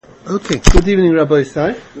Okay, good evening, Rabbi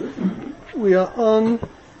Isai. We are on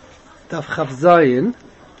Daf Chav Zayin.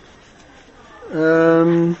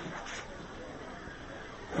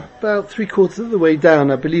 About 3/4 of the way down,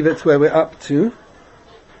 I believe that's where we're up to.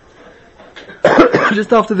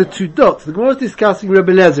 Just after the two dots, the Gemara is discussing Rebbe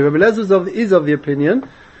Eliezer. Rebbe Eliezer is of the opinion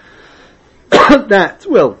that,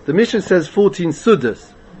 well, the Mishnah says 14 Sudas.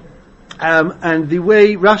 And the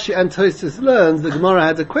way Rashi and Tosfos learns, the Gemara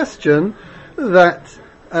had a question that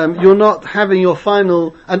you're not having your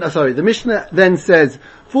final, the Mishnah then says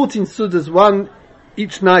 14 Sudas, one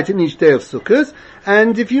each night and each day of Sukkot,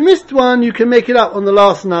 and if you missed one, you can make it up on the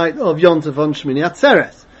last night of Yom Tov on Shmini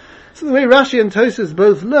Atzeres. So the way Rashi and Tosfos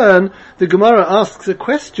both learn, the Gemara asks a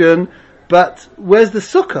question, but where's the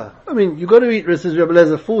Sukkah? I mean, you've got to eat, says Rebbe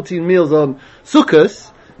Eliezer, 14 meals on Sukkot,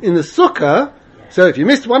 in the Sukkah, so if you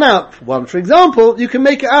missed one for example, you can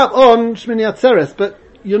make it up on Shmini Atzeres, but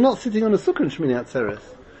you're not sitting on a Sukkah on Shmini Atzeres.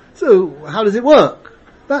 So, how does it work?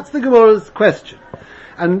 That's the Gemara's question.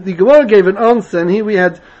 And the Gemara gave an answer, and here we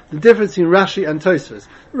had the difference in Rashi and Tosfos.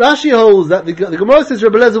 Rashi holds that the Gemara says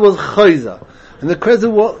Rebbe Eliezer was chayzer. And the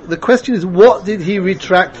question is, what did he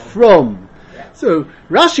retract from? So,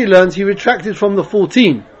 Rashi learns he retracted from the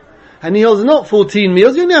 14. And he holds not 14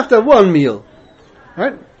 meals, you only have to have one meal.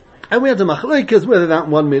 Right? And we had the machlokes whether that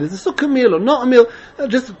one meal is a sukkah meal or not a meal. I'm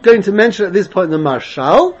just going to mention at this point the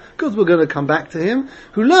Marshal, because we're going to come back to him,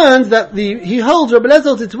 who learns that he holds Rebbe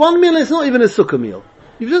Eliezer, it's one meal, it's not even a sukkah meal.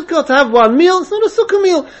 You've just got to have one meal, it's not a sukkah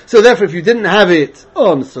meal. So therefore, if you didn't have it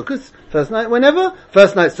on Sukkot, first night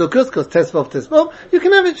Sukkot, because Tesvav, you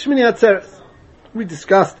can have it Shmini Atzeres. We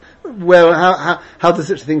discussed how does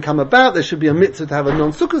such a thing come about. There should be a mitzvah to have a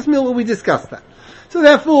non-Sukkot meal, well, we discussed that. So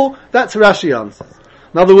therefore, that's Rashi answers.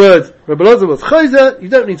 In other words, Rebbe Eliezer was chayzer, you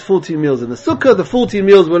don't need 14 meals in the sukkah, the 14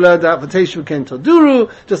 meals were learned out for Teishu Ken Toduru,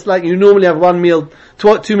 just like you normally have 1 meal,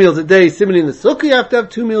 2 meals a day, similarly in the sukkah you have to have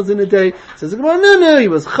 2 meals in a day. Says the Gemara, no, he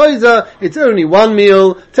was chayzer, it's only 1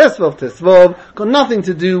 meal, tesvav, got nothing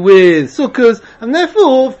to do with sukkahs, and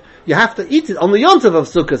therefore, you have to eat it on the Yom Tov of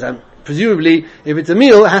sukkahs, and presumably, if it's a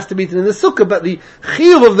meal, it has to be eaten in the sukkah, but the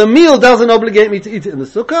chiyuv of the meal doesn't obligate me to eat it in the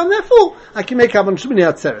sukkah, and therefore, I can make up on Shmini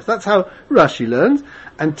Atzeres. That's how Rashi learns.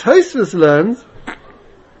 And Tosfos learns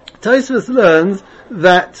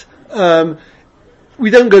that, we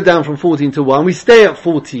don't go down from 14 to 1, we stay at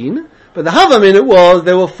 14, but the Havamin was,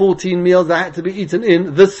 there were 14 meals that had to be eaten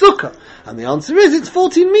in the sukkah. And the answer is, it's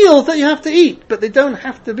 14 meals that you have to eat, but they don't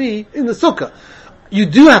have to be in the sukkah. You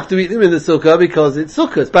do have to eat them in the sukkah because it's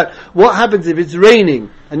sukkahs. But what happens if it's raining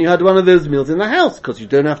and you had one of those meals in the house? Because you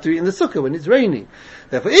don't have to eat in the sukkah when it's raining.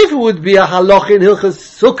 Therefore, if it would be a halach in Hilchas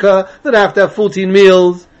Sukkah that I have to have 14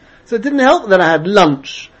 meals, so it didn't help that I had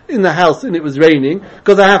lunch in the house and it was raining,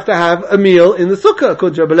 because I have to have a meal in the sukkah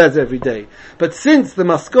according to Rebbe Eliezer every day. But since the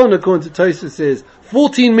maskon according to Tosfos is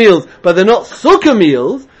 14 meals, but they're not sukkah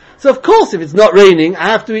meals, so of course, if it's not raining, I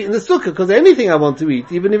have to eat in the sukkah, because anything I want to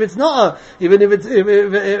eat, even if it's not a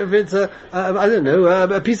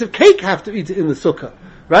piece of cake, I have to eat it in the sukkah,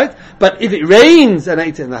 right? But if it rains and I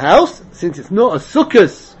eat it in the house, since it's not a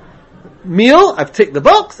sukkah's meal, I've ticked the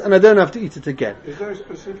box and I don't have to eat it again. Is there a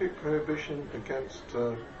specific prohibition against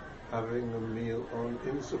having a meal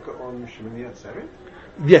in the sukkah on Shmini Atzeres?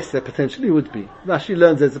 Yes, there potentially would be. Rashi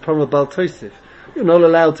learns there's a problem about Tosfos. You're not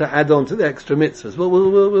allowed to add on to the extra mitzvahs.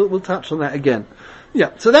 We'll touch on that again.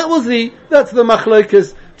 Yeah, so that's the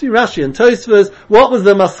machlokas to Rashi and Tosfos. What was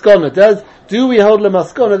the maskana? Do we hold the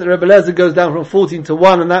maskana that Rebbe Eliezer goes down from 14 to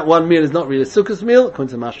 1 and that one meal is not really a sukkah's meal, according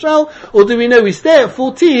to Mashal? Or do we know we stay at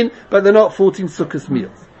 14, but they're not 14 sukkah's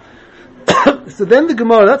meals? So then the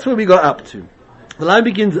Gemara, that's where we got up to. The line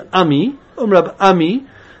begins Ami, Rab Ami,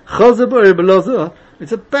 Chazab Rebbe Eliezer.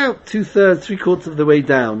 It's about 2/3, 3/4 of the way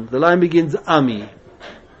down. The line begins Ami.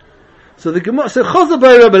 So the Gemara, Chazar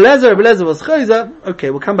by Rebbe Eliezer was Chayzer. Okay,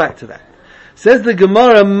 we'll come back to that. Says the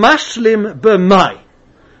Gemara, Mashlim b'mai.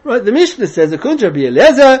 Right, the Mishnah says, according to Rebbe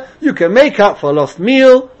Eliezer, you can make up for a lost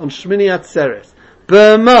meal on Shmini Atzeres.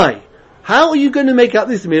 B'mai. How are you going to make up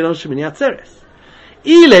this meal on Shmini Atzeres?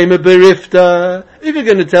 Ilema berifta. If you're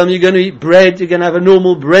going to tell me you're going to eat bread, you're going to have a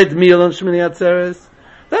normal bread meal on Shmini Atzeres.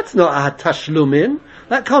 That's not a tashlumin.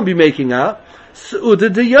 That can't be making up. That's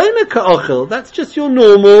just your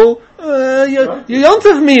normal, your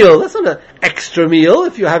yontav meal. That's not an extra meal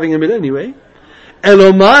if you're having a meal anyway.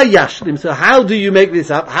 Elomar yashlim. So how do you make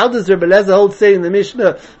this up? How does Rebbe Eliezer hold say in the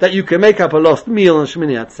Mishnah that you can make up a lost meal on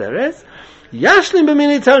Shmini Atzeres? Yashlim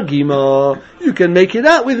b'minei targima. You can make it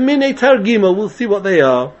up with minei targima. We'll see what they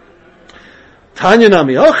are. Tanya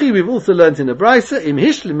Nami Hochi, we've also learnt in the Brisa, Im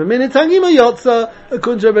Hishlim Minit Hagima Yotza,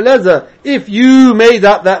 according to Rebbe Lezer, if you made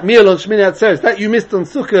up that meal on Shmini Atzeres, that you missed on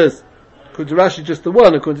Sukkot, according to Rashi just the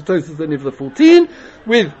one, according to Tosfos only for the 14,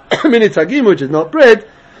 with Minit Hagima, which is not bread,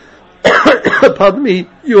 pardon me,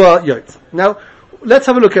 you are Yotz. Now, let's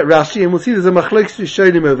have a look at Rashi, and we'll see there's a Machlokes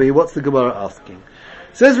Rishonim over here. What's the Gemara asking?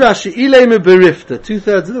 Says Rashi, Ilema Berifta,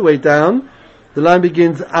 2/3 of the way down, the line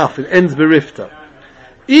begins Af, it ends Berifta.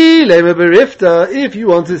 Ilema Berifta, if you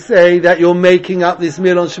want to say that you're making up this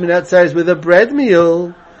meal on Shmini Atzeres with a bread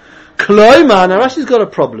meal, Kloima, now Rashi's got a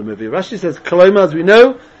problem with it. Rashi says, Kloima, as we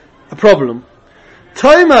know, a problem.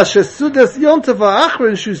 Toima shesudas yontav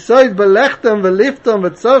ha'achron shusoid belechtam veliftam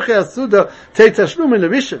v'tzorchei asuda teitashlumin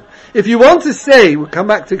lerishin. If you want to say, we'll come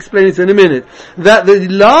back to explain it in a minute, that the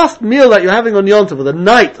last meal that you're having on Yontav, or the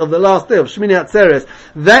night of the last day of Shmini Atzeres,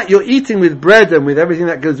 that you're eating with bread and with everything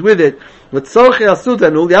that goes with it, v'tzorchei asuda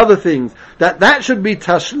and all the other things, that should be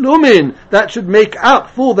tashlumin, that should make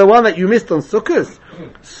up for the one that you missed on Sukkot.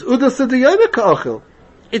 Suda sudayoma ka'achil.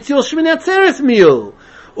 It's your Shmini Atzeres meal.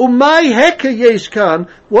 Umay heka yesh kan,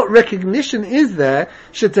 what recognition is there,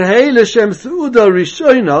 shetahei l'shem su'uda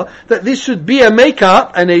rishona, that this should be a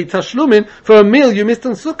make-up and a tashlumin for a meal you missed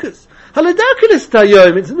on Sukkot. Haladakilis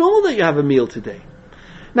tayom, it's normal that you have a meal today.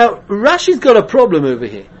 Now, Rashi's got a problem over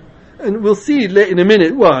here. And we'll see in a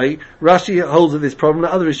minute why Rashi holds with this problem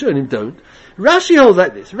that other Rishonim don't. Rashi holds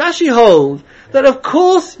like this. Rashi holds that of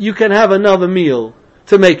course you can have another meal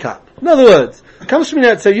to make up. In other words, comes Shmini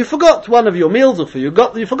Atzeres, you forgot one of your meals, or you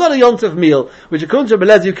forgot a Yontav meal, which according to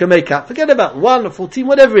Rebbe Lezer you can make up. Forget about 1 or 14,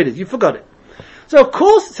 whatever it is, you forgot it. So of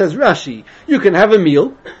course, says Rashi, you can have a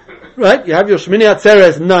meal, right? You have your Shmini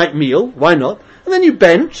Atzeres night meal, why not? And then you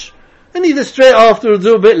bench, and either straight afterwards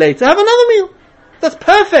or a bit later, have another meal. That's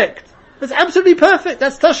perfect. That's absolutely perfect.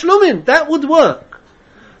 That's tashlumin. That would work.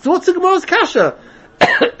 So what's the Gemara's kasha?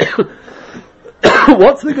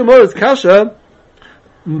 What's the Gemara's kasha?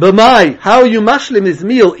 B'mai, how are you mashlim this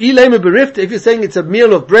meal? Ilema berifta, if you're saying it's a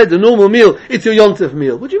meal of bread, a normal meal, it's your Yontav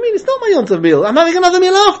meal. What do you mean? It's not my Yontav meal. I'm having another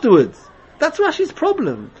meal afterwards. That's Rashi's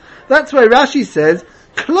problem. That's why Rashi says,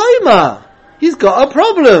 Kloima, he's got a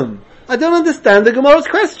problem. I don't understand the Gemara's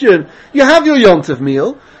question. You have your Yontav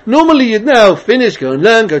meal. Normally you'd now finish, go and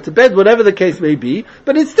learn, go to bed, whatever the case may be,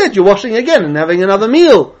 but instead you're washing again and having another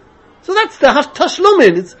meal. So that's the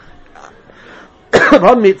tashlumin. It's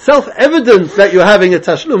pardon me, it's self-evident that you're having a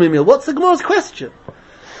tashlumi meal. What's the Gemara's question?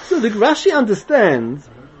 So the Rashi understands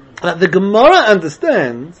that the Gemara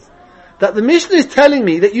understands that the Mishnah is telling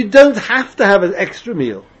me that you don't have to have an extra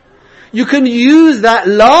meal. You can use that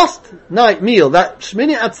last night meal, that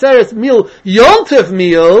Shmini Atzeres meal, Yontav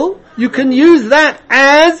meal, you can use that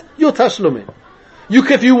as your tashlumin.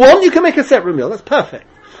 If you want, you can make a separate meal. That's perfect.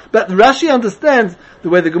 But Rashi understands the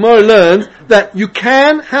way the Gemara learns that you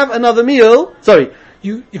can have another meal.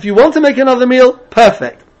 If you want to make another meal,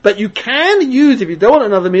 perfect. But you can use, if you don't want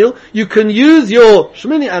another meal, you can use your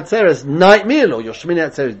Shmini Atzeres night meal or your Shmini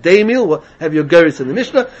Atzeres day meal, whatever your goris in the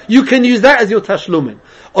Mishnah. You can use that as your tashlumin.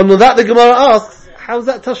 On that, the Gemara asks, how's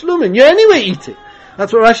that tashlumin? You're anyway eating.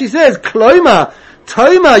 That's what Rashi says. Kloima.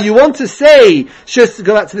 Toima, you want to say,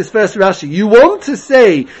 go back to this first Rashi, you want to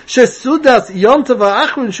say, Shesudas Yontav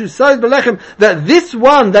ha'achron shusayid belechem, that this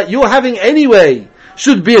one that you're having anyway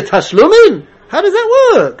should be a tashlumin? How does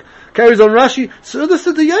that work? Carries on Rashi, Sudas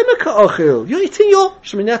sudayoma ka'achil, you're eating your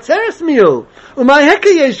Shmini Atzeres meal. Umay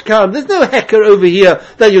heka yesh kam, there's no heka over here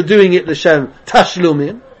that you're doing it l'shem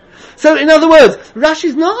tashlumin. So in other words,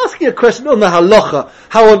 Rashi's not asking a question on the halacha,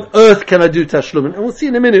 how on earth can I do tashlumin? And we'll see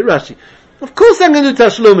in a minute Rashi. Of course I'm going to do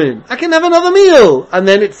tashlumin. I can have another meal. And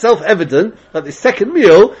then it's self-evident that the second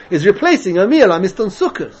meal is replacing a meal I missed on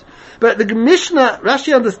Sukkot. But the Mishnah,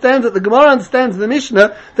 Rashi understands that the Gemara understands the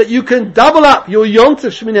Mishnah that you can double up your Yontav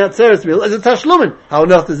Shmini Atzeres meal as a tashlumin. How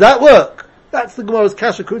on earth does that work? That's the Gemara's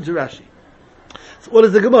kasha according to Rashi. So what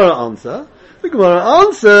does the Gemara answer? The Gemara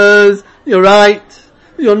answers, you're right.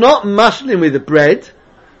 You're not mashlim with the bread,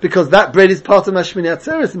 because that bread is part of my Shmini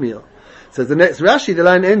Atzeres meal. So the next Rashi, the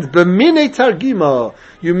line ends, B'minei targima.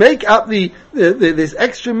 You make up this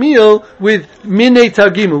extra meal with minei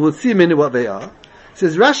targima. We'll see in a minute what they are. It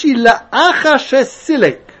says Rashi, La'acha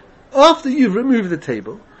shesilek. After you've removed the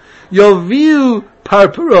table, Yoviu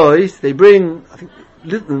parparois, they bring, I think,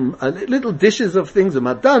 little dishes of things, of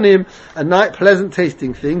madanim, and nice pleasant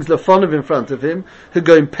tasting things, lafonov in front of him, who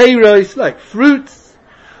go in peiros, like fruits,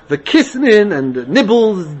 the kisnin and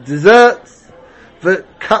nibbles, desserts, the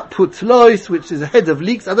kaputlois, which is a head of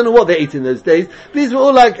leeks. I don't know what they ate in those days. These were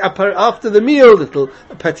all like after the meal, little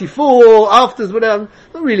petit four, afters, whatever.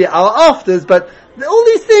 Not really our afters, but all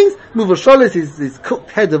these things. Muvasholis is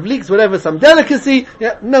cooked head of leeks, whatever, some delicacy.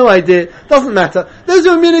 Yeah, no idea. Doesn't matter. Those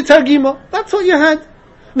were mini targima. That's what you had.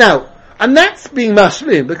 Now, and that's being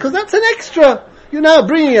mashlim, because that's an extra. You're now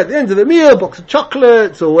bringing at the end of the meal a box of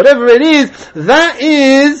chocolates or whatever it is. That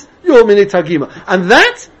is your mini targima. And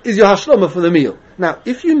that is your hashlama for the meal. Now,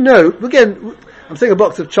 if you know, again, I'm saying a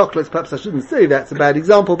box of chocolates, perhaps I shouldn't say that's a bad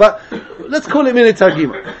example, but let's call it mini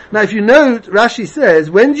targima. Now, if you know, Rashi says,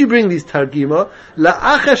 when do you bring these targima?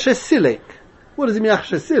 La'acha shesilek. What does it mean,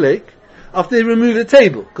 acha shesilek? After they remove the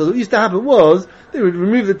table. Because what used to happen was, they would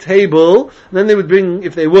remove the table, and then they would bring,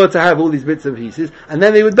 if they were to have all these bits and pieces, and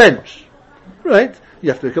then they would bench. Right? You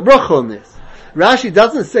have to make a bracha on this. Rashi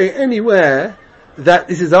doesn't say anywhere that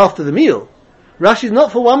this is after the meal. Rashi is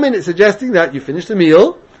not for 1 minute suggesting that you finish the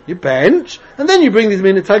meal, you bench, and then you bring these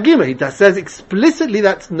minute targima. He says explicitly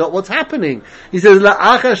that's not what's happening. He says,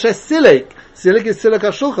 la'acha shesilek. Silek is silek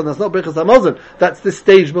hashulchan, that's not brechas hamazon. That's the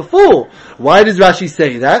stage before. Why does Rashi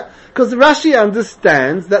say that? Because Rashi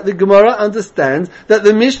understands that the Gemara understands that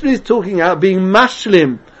the Mishnah is talking about being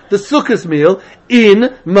mashlim, the Sukkot meal,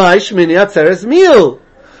 in my Shmini Atzeres meal.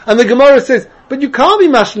 And the Gemara says, but you can't be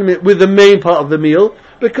mashlim it with the main part of the meal,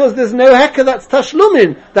 because there's no heka that's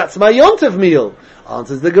tashlumin, that's my Yontif meal.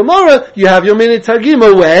 Answers the Gemara, you have your mini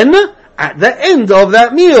targima when? At the end of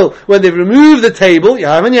that meal. When they've removed the table, you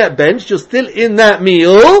haven't yet benched, you're still in that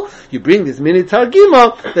meal, you bring this mini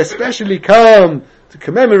targima, they specially come to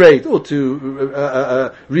commemorate, or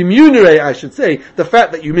to remunerate, I should say, the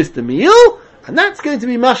fact that you missed the meal, and that's going to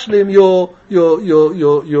be mashlim your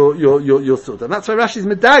sud. And that's why Rashi's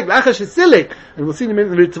medag, lachash silik, and we'll see in a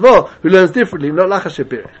minute the Ritva, who learns differently, not lachash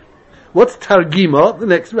birech. What's targima? The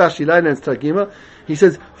next Rashi line ends targima. He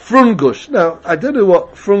says frungush. Now, I don't know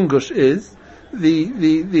what frungush is. The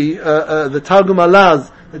Targum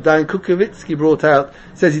Alaz that Dayan Kukovitsky brought out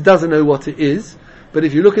says he doesn't know what it is. But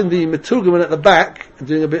if you look in the Meturgaman at the back,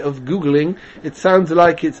 doing a bit of Googling, it sounds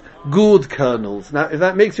like it's gourd kernels. Now, if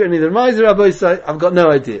that makes you any of the Miser Rabbi say, I've got no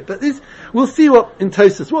idea. But we'll see what, in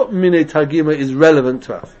Tosas, what Minei Targima is relevant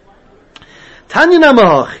to us. Tanya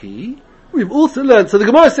Namahachi, we've also learned, so the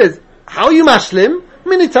Gemara says, how are you mashlim?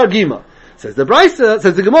 Minei Targima. Says the Brisa,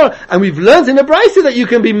 says the Gemara, and we've learned in the Brisa that you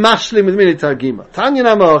can be mashlim with Minei Targima. Tanya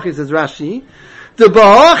Namahachi, says Rashi, the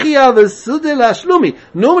Bahachia the Suda Lashlumi.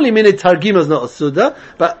 Normally, minute targima is not a Suda,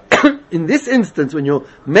 but in this instance, when you're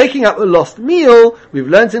making up a lost meal, we've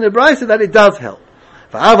learnt in the Brisa that it does help.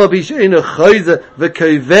 And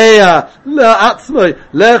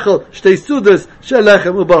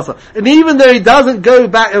even though he doesn't go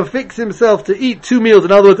back and fix himself to eat 2 meals,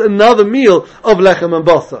 in other words, another meal of lechem and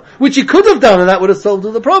basa, which he could have done, and that would have solved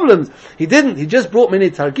all the problems. He didn't. He just brought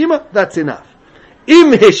minute targima. That's enough.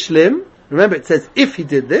 Im hishlim. Remember, it says, if he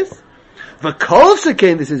did this, v'kol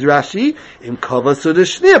shekain, this is Rashi, im kova suda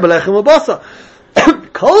shnia b'lechem ubasa.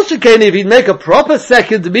 Kol shekain, if he'd make a proper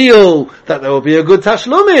second meal, that there will be a good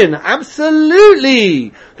tashlumin.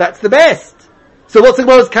 Absolutely. That's the best. So what's the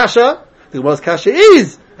Gemara's kasha? The Gemara's kasha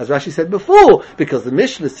is, as Rashi said before, because the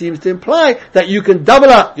Mishnah seems to imply that you can double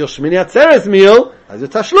up your Shmini Atzeres meal as a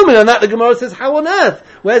tashlumin, and that the Gemara says, how on earth?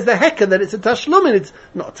 Where's the heka that it's a tashlumin? It's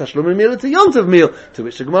not a tashlumin meal, it's a yontav meal. To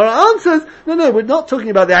which the Gemara answers, no, we're not talking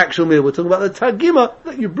about the actual meal, we're talking about the targima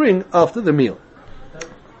that you bring after the meal.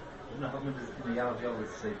 In the Yalav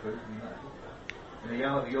seafood, in the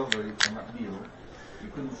Yalav Yovel on that meal, you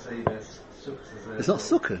couldn't say there's sukkahs. It's not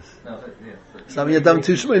sukkahs. No, It's having a dam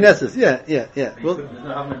two shmoi nesses. Yeah. Well,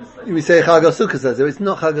 you may say Chag HaSukkahs, it's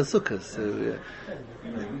not Chag HaSukkahs. So,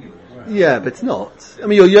 yeah, but it's not. I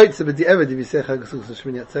mean, you're Yotze, but the Eved, if you say Chag HaSukkahs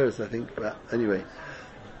Shmini Atzeres, I think. But anyway,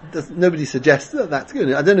 nobody suggests that that's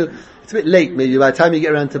good. I don't know. It's a bit late, maybe. By the time you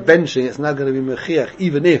get around to benching, it's now going to be Mechiach,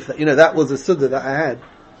 even if that was a Sukkah that I had.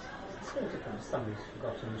 Somebody's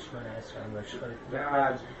forgotten the Shmona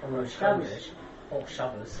on Rosh Chodesh or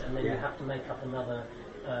Shabbos, and then you have to make up another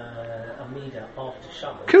Amida after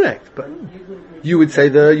Shabbos. Correct, but you would say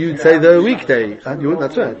the weekday.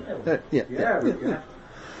 That's right. Yeah.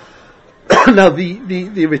 Now the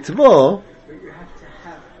Ritva. You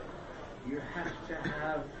have to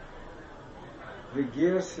have the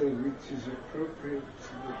gersa which is appropriate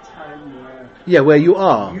to the time where you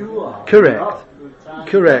are. Correct.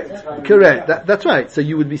 That's right. So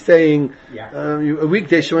you would be saying a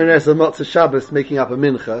weekday Shemini Atzeres or Motzei Shabbos making up a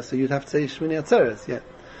mincha. So you'd have to say Shemini Atzeres. Yeah.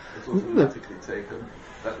 It's automatically taken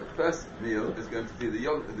that the first meal is going to be the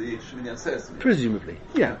Shemini Atzeres meal. Presumably,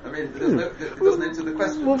 yeah. I mean, it doesn't answer the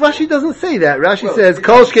question. Well, Rashi doesn't say that. Rashi says,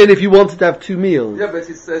 Kol Shkein if you wanted to have 2 meals. Yeah, but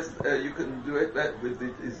it says you can do it with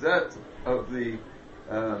the dessert of the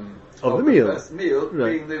meal. First meal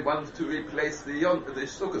Right. being the one to replace the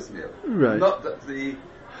Sukkot meal. Right. Not that the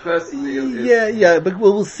first meal is... Yeah, but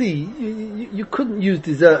we'll see. You couldn't use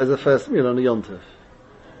dessert as a first meal on a Yom Tov.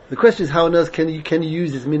 The question is, how on earth can you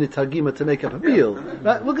use this minute targima to make up a meal? Right?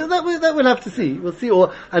 That we'll have to see. We'll see.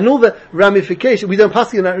 And all the ramifications. We don't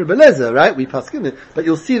pass in that Rebbe Lezer, right? We pass in it, but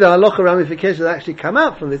you'll see the halacha ramifications that actually come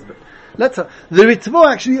out from this. But the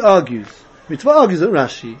Ritva actually argues. Ritva argues at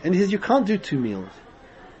Rashi, and he says you can't do 2 meals.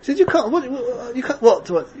 He says you can't. What?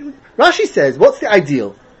 Rashi says, what's the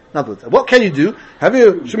ideal? In other words, what can you do? Have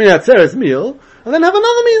your Shemini Atzeres meal, and then have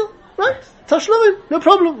another meal, right? Tashlumin, no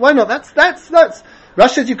problem. Why not? That's. Rashi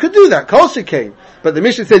says you could do that, Kol Shekain. But the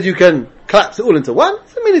Mishnah says you can collapse it all into one.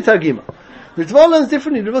 It's a mini targima. The Ritva learns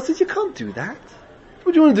differently. The Ritva says you can't do that.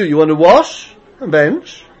 What do you want to do? You want to wash and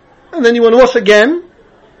bench, and then you want to wash again.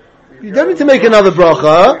 You don't need to make another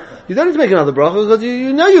bracha. You don't need to make another bracha because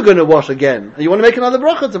you know you're going to wash again. And you want to make another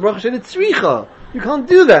bracha. It's a bracha she'en tzricha. You can't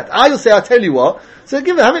do that. I'll say, I'll tell you what. So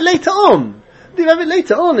have it later on. If you have it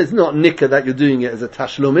later on, it's not nikah that you're doing it as a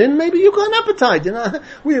tashlumin. Maybe you've got an appetite, you know.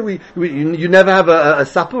 You never have a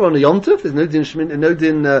supper on a Yom Tov. There's no din shmin, no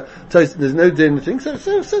din toast. There's no din thing. So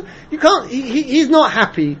you can't. He's not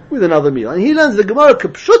happy with another meal, and he learns the Gemara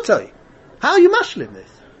kapshutai. How are you mashlim this?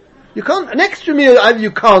 You can't. An extra meal either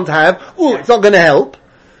you can't have, or it's not going to help.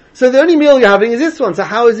 So the only meal you're having is this one. So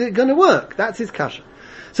how is it going to work? That's his kasha.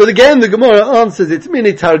 So again, the Gemara answers it's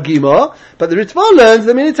mini targima, but the Ritva learns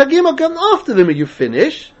the mini targima comes after the meal. You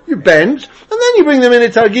finish, you bench, and then you bring the mini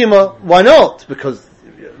targima. Why not? Because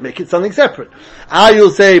make it something separate.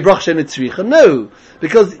 You'll say brach she'en tzricha. No,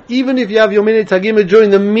 because even if you have your mini targima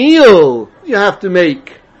during the meal, you have to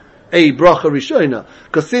make a bracha rishona.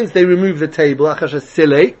 Because since they remove the table, achasha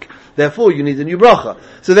silek, therefore you need a new bracha.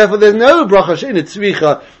 So therefore there's no bracha she'en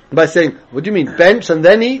tzricha by saying, what do you mean, bench and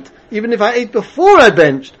then eat? Even if I ate before I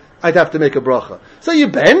benched, I'd have to make a bracha. So you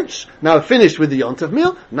bench, now I've finished with the Yom Tov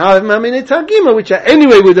meal, now I have my minute targima, which I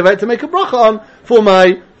anyway would have had to make a bracha on for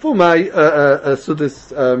my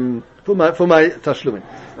sudus, for my tashlumin.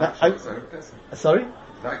 Sorry?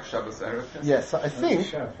 Like Shabbos Erev Pesach? Yes, I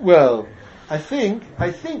think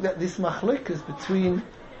that this machlokes between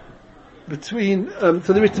so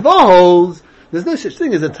the Ritva holds, there's no such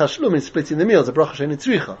thing as a tashlum in splitting the meals, a bracha she'en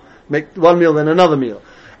tzricha. Make one meal then another meal.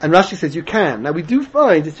 And Rashi says you can. Now we do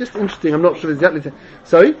find, it's just interesting, I'm not sure exactly.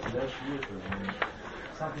 Sorry?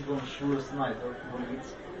 Something going Shiur tonight,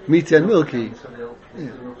 Meaty and milky.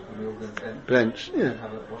 Bench, yeah.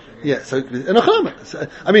 Yeah, so,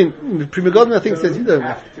 I mean, the Prima Godim I think says you don't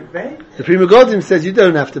have to bench. The Prima Godim says you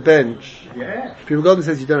don't have to bench. Yeah. Prima Godim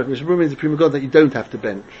says you don't have to bench. The means the Prima Godim that you don't have to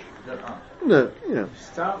bench. No, yeah.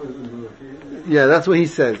 Start with the milky. Yeah, that's what he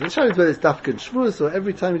says. The Shari is whether it's dafka shvus or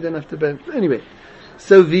every time you don't have to bench. Anyway.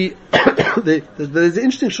 So there's an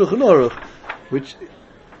interesting Shulchan Aruch, which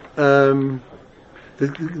the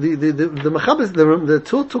Machabes, the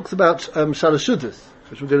Torah talks about Shalashudas,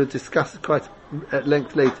 which we're going to discuss quite at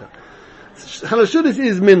length later. Shalashudas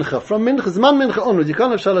is mincha. From mincha, Zman mincha onward, you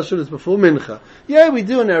can't have Shalashudas before mincha. Yeah, we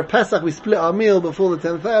do in Erev Pesach, we split our meal before the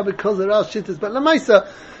 10th hour because there are shittas, but Lamaisa,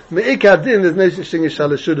 Me'ikad din, there's no such thing as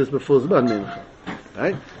Shalashudas before Zman mincha.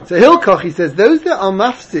 Right? So Hilkoch, he says, those that are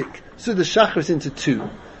mafsik, so the shachris into 2.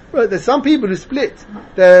 Right, there's some people who split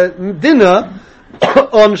their dinner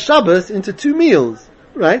on Shabbos into 2 meals.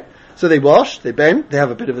 Right? So they wash, they bench, they have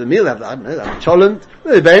a bit of the meal, they have, I don't know, they have a cholent,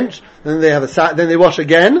 then they bench, then they have then they wash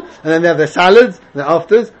again, and then they have their salads, their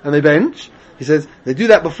afters, and they bench. He says, they do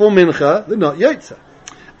that before mincha, they're not yotza.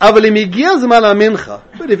 But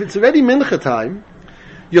if it's already mincha time,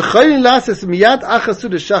 you could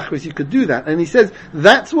do that. And he says,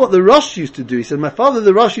 that's what the Rosh used to do. He said, my father,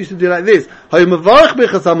 the Rosh, used to do like this. He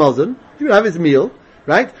would have his meal,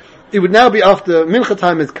 right? It would now be after mincha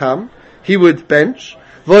time has come. He would bench.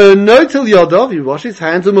 He would wash his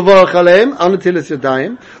hands. And then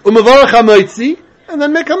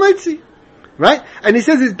make a moitzi. Right? And he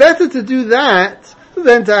says it's better to do that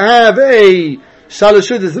than to have a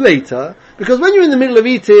shalashudas later. Because when you're in the middle of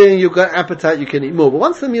eating, you've got appetite, you can eat more. But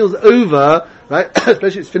once the meal's over, right,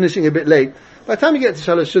 especially it's finishing a bit late, by the time you get to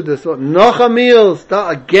Shalosh Shudas, noch a meal,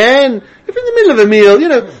 start again. If in the middle of a meal,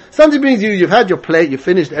 somebody brings you, you've had your plate, you've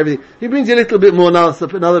finished everything, he brings you a little bit more now,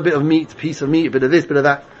 another bit of meat, piece of meat, a bit of this, bit of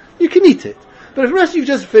that, you can eat it. But if the rest you've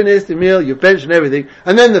just finished the meal, you've benched and everything,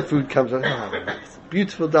 and then the food comes, it's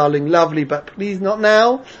beautiful, darling, lovely, but please not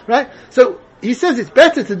now, right? So, he says it's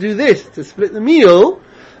better to do this, to split the meal,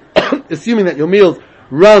 assuming that your meals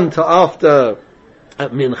run to after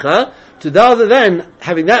mincha, to rather than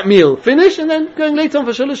having that meal finish and then going later on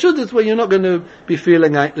for shalosh shudas where you're not going to be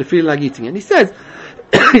feeling like eating. And he says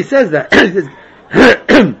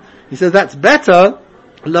that's better,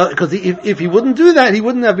 because if he wouldn't do that, he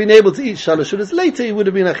wouldn't have been able to eat shalosh shudas later. He would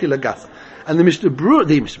have been achila gasa. And the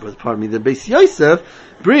Beis Yosef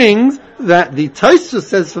brings that the Tosfos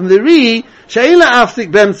says from the Ri, she'ela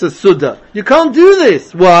afsik b'emsa suda. You can't do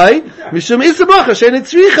this. Why? Mishum isa bracha she'en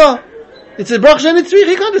tzricha. It's a bracha she'en tzricha.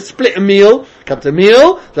 You can't just split a meal. Come to a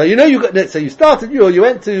meal. So you know let's say you started you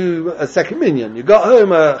went to a second minyan. You got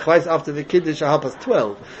home after the kiddush at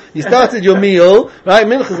 12:30. You started your meal, right?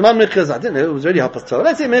 Minchas, I don't know, it was already 12:30.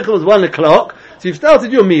 Let's say mincha was 1:00. So you've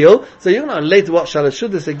started your meal, so you're not later watch shalosh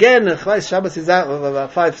shudas again, and Shabbos is out of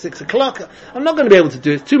about 5-6 o'clock. I'm not going to be able to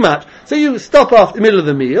do it too much. So you stop off the middle of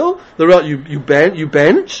the meal, you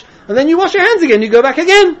bench, and then you wash your hands again, you go back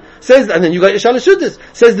again. And then you got your shalosh shudas.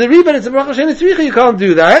 Says the Rebbe, it's a bracha she'en tzricha, you can't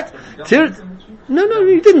do that. No,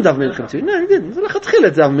 you didn't have mincha too. No, you didn't. It's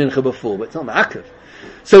lechatchila to have mincha before, but it's not ma'akev.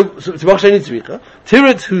 So it's a bracha she'en tzricha.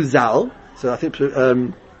 Tirat huzal, so I think,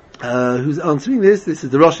 who's answering this? This is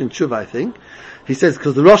the Rosh in Tshuva, I think. He says,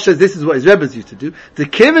 because the Rosh says this is what his Rebbe's used to do. The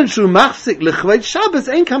kiven shu mafsik lechved Shabbos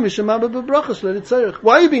ein kam mishama b'bracha shelo tzorich.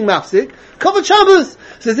 Why are you being mafsik? Covered Shabbos.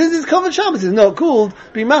 Says this is covered Shabbos. It's not called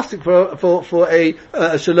being mafsik for a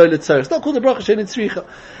shelo tzorich. It's not called a bracha she'en tzricha.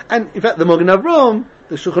 And in fact, the Magen Avraham,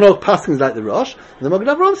 the Shulchan Aruch passing is like the Rosh. And the Magen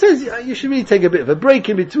Avraham says you should really take a bit of a break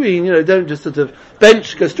in between. Don't just sort of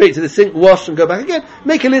bench, go straight to the sink, wash, and go back again.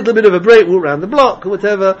 Make a little bit of a break, walk around the block or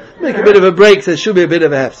whatever. Make a bit of a break. So there should be a bit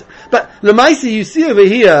of a hefsek. But Lemaisi, you see over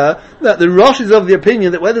here that the Rosh is of the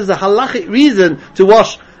opinion that where there's a halachic reason to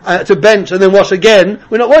wash, to bench and then wash again,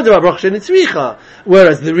 we're not worried about bracha she'en tzricha.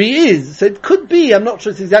 Whereas the Ri is, so it could be, I'm not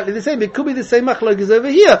sure it's exactly the same, it could be the same machlok as over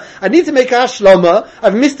here. I need to make a hashlama,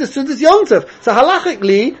 I've missed the sudas yontif. So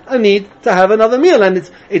halachically, I need to have another meal. And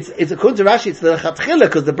it's according to Rashi, it's the lechatchila,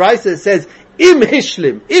 because the Brisa says, im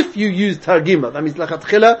hishlim, if you use targima, that means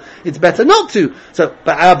lechatchila, it's better not to. So,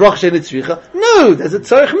 but our bracha she'en tzricha, no, there's a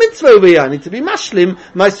tzorich mitzvah over here, I need to be mashlim,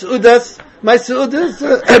 my sudas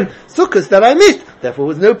sukkahs that I missed. Therefore, there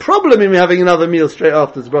was no problem in me having another meal straight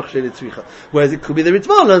after the bracha she'en tzricha. Whereas it could be the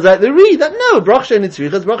Ritva, and like the Ri, that no, bracha she'en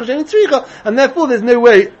tzricha is bracha she'en tzricha, and therefore there's no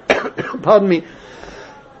way, pardon me,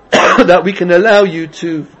 that we can allow you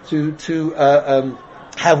to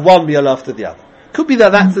have one meal after the other. Could be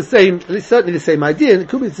that that's the same, it's certainly the same idea, and it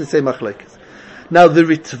could be it's the same machlokes. Now the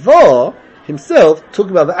Ritva himself,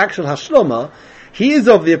 talking about the actual hashlama, he is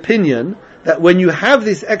of the opinion that when you have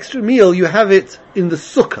this extra meal, you have it in the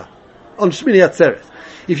sukkah, on Shmini Atzeres.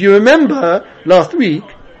 If you remember last week,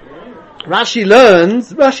 Rashi learns,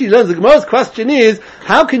 the Gemara's question is,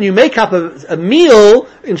 how can you make up a meal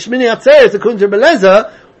in Shmini Atzeres according to Rebbe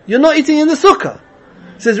Lezer, you're not eating in the sukkah?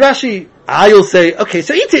 Says Rashi, you'll say, okay,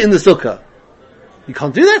 so eat it in the sukkah. You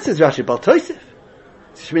can't do that, says Rashi, Bal Tosef.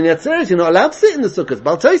 Shmini Atzeres, you're not allowed to sit in the sukkah, it's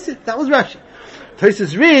Bal Tosef. That was Rashi.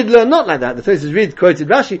 Tosfos Reed learned not like that. The Tosfos Reed quoted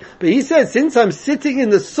Rashi, but he said, since I'm sitting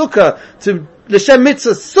in the sukkah to l'shem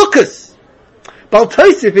mitzvah sukkahs, Bal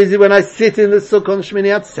Tosef is when I sit in the sukkah on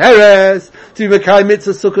Shmini Atzeres to Mekai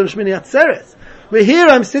mitzvah sukkah on Shmini Atzeres. But here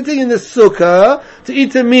I'm sitting in the sukkah to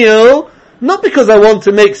eat a meal, not because I want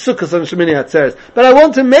to make sukkahs on Shmini Atzeres, but I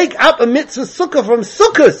want to make up a mitzvah sukkah from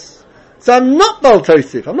sukkahs. So I'm not Bal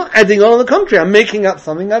Tosef. I'm not adding on the contrary. I'm making up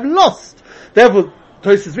something I've lost. Therefore,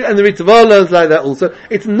 Tosfos and the Ritva learns like that also.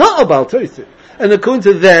 It's not about Tosef. And according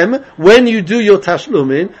to them, when you do your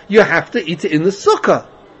tashlumin, you have to eat it in the sukkah.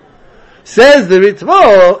 Says the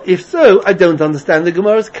Ritva, if so, I don't understand the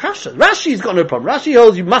Gemara's kasha. Rashi's got no problem. Rashi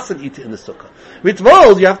holds you mustn't eat it in the sukkah. Ritva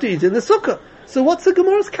holds you have to eat it in the sukkah. So what's the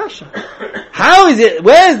Gemara's kasha? How is it,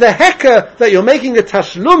 where's the heka that you're making a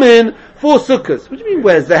tashlumin for sukkahs? What do you mean,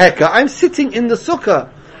 where's the heka? I'm sitting in the sukkah.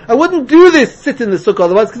 I wouldn't do this, sit in the sukkah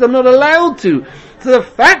otherwise, because I'm not allowed to. So the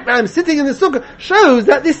fact that I'm sitting in the sukkah shows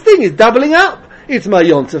that this thing is doubling up. It's my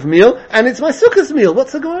yontif meal, and it's my sukkah's meal.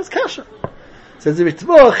 What's the Gemara's kasha? Says the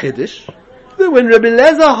Ritva Chiddush, that when Rebbe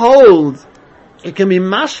Lezer holds, it can be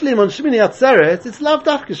mashlim on Shmini Atzeres, it's lav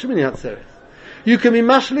dafka Shmini Atzeres. You can be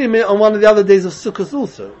mashlim on one of the other days of sukkahs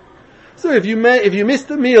also. So if you missed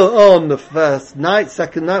the meal on the first night,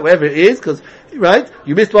 second night, whatever it is, because, right,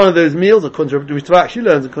 you missed one of those meals, according to Ritva actually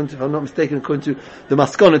learns, according to, if I'm not mistaken, according to the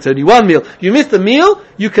Maskon, it's only one meal. You missed a meal,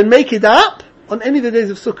 you can make it up on any of the days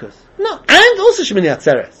of Sukkot. No, and also Shmini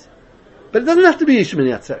Atzeres. But it doesn't have to be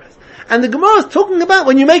Shmini Atzeres. And the Gemara is talking about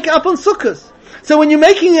when you make it up on Sukkot. So when you're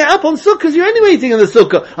making it up on Sukkahs, you're anyway eating in the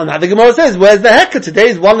Sukkah. And now the Gemara says, where's the Heka? Today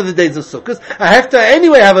is one of the days of Sukkahs. I have to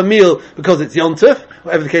anyway have a meal because it's Yom Tov,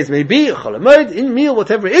 whatever the case may be, a Chol HaMoed, in meal,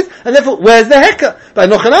 whatever it is, and therefore, where's the Heka? By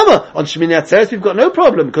Nochanama, on Shemini Atzeres, we've got no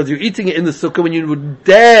problem, because you're eating it in the Sukkah when you would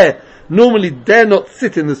normally dare not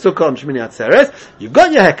sit in the Sukkah on Shemini Atzeres. You've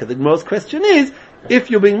got your Heka. The Gemara's question is, if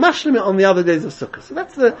you're being mashlim it on the other days of Sukkah. So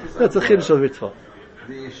that's the Chiddush of Ritva.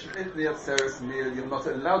 The Shemini Atzeres meal you're not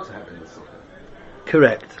allowed to have in the Sukkah.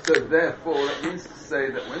 Correct. So therefore, that means to say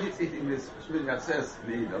that when he's eating this Shemini Atzeres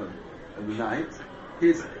meal on the night,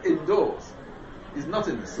 he's indoors. He's not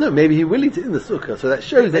in the Sukkah. No, maybe he will eat it in the Sukkah. So that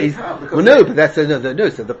shows that he's. Well, no, but that's no.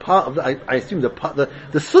 So the part of I assume the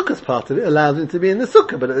Sukkah's part of it allows him to be in the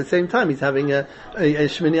Sukkah, but at the same time he's having a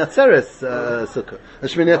Shemini Atzeres Sukkah, a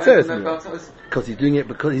Shemini Atzeres meal. Because he's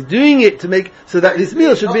doing it to make so that this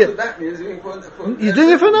meal should be. He's doing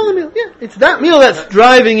it for another meal. Yeah, it's that meal that's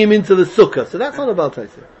driving him into the Sukkah. So that's not about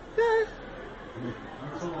Taisa. Yeah.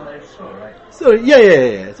 That's all what I saw, right? So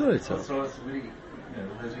yeah. That's what I saw. So it's really,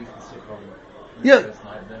 those weeks in Sukkah. Yeah.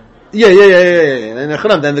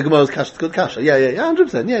 And then the Gemara's kasha, good kasha. Yeah,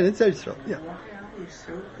 100%. Yeah, it's very strong. Yeah. Why are we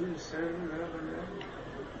so concerned, Rabbi?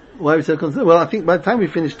 Why are we so concerned? Well, I think by the time we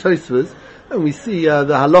finish Tosfos and we see the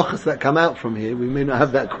halachas that come out from here, we may not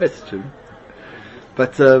have that question.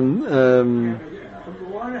 But On the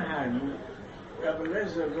one hand, Rabbi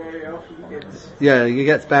Lezer very often gets... Yeah, he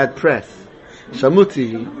gets bad press.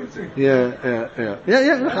 Shamuti. Yeah.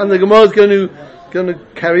 And the Gemara's going to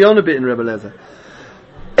carry on a bit in Rebbe Lezer.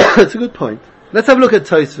 It's a good point. Let's have a look at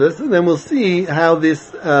Tosfos, and then we'll see how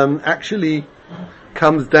this actually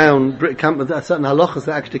comes down. Certain halachas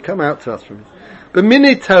that actually come out to us from it. But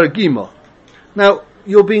mine targimo. Now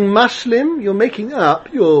you're being mashlim. You're making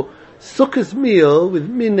up your Sukkah's meal with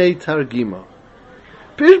mine targimo.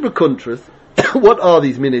 Pirish b'kuntras. What are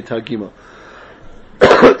these mine targimo?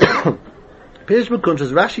 Pirish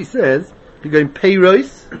b'kuntras. Rashi says you're going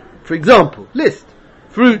peiros. For example, list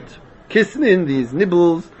fruit, kisnin, these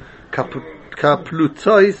nibbles,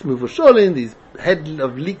 kaplutois, muvosholin, these head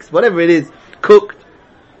of leeks, whatever it is, cooked.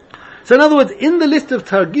 So in other words, in the list of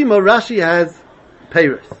Targima, Rashi has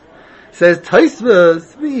peiros. Says,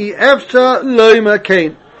 Tosfos, v'efsha loima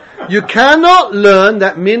kain. You cannot learn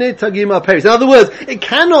that mine Targima are peiros. In other words, it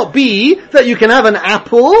cannot be that you can have an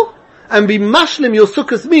apple and be mashlim your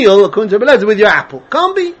Sukkah's meal, according to Rebbe Lezer, with your apple.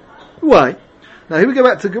 Can't be. Why? Now here we go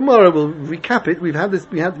back to Gemara, we'll recap it, we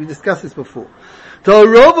discussed this before. So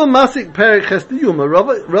Rava Masik Perek Ches de Yuma,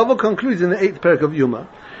 Rava concludes in the 8th Perek of Yuma,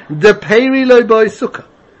 the Peri Lo Boy Sukkah,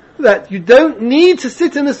 that you don't need to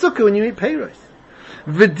sit in a Sukkah when you eat Peiros.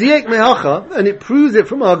 V'diek Mehacha, and it proves it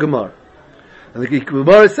from our Gemara. And the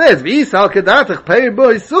Gemara says, V'isal Kedatach Peri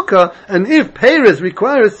Boy Sukkah, and if Peiros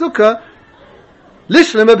require a Sukkah,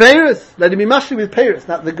 Lishlem a Peiros, let him be mashlim with Peiros.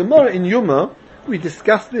 Now the Gemara in Yuma, we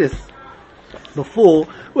discussed this before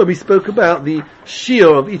when we spoke about the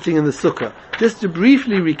shiur of eating in the sukkah. Just to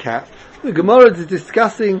briefly recap, the Gemara is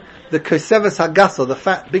discussing the kosevas hagaso, the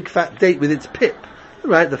big fat date with its pip,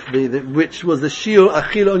 right? Which was the shiur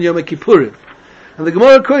achil on Yom Kippurim. And the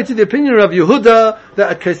Gemara quoted the opinion of Yehuda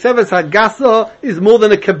that a kosevas hagaso is more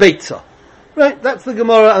than a kibetza. Right? That's the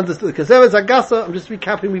Gemara understood. The kosevas hagaso, I'm just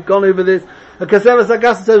recapping, we've gone over this. A kosevas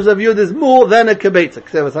hagaso says of Yehuda is more than a kibetza.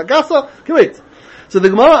 Kosevas hagaso, kibetza. So the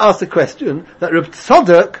Gemara asked a question that Reb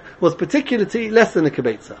Tzadok was particular to eat less than a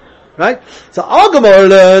kibetza. Right? So our Gemara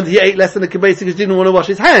learned he ate less than a kibetza because he didn't want to wash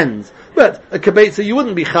his hands. But a kibetza you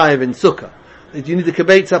wouldn't be chayiv in sukkah. You need a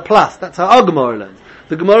kibetza plus. That's how our Gemara learns.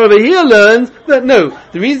 The Gemara over here learns that no,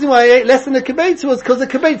 the reason why I ate less than a kibetza was because a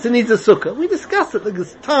kibetza needs a sukkah. We discussed at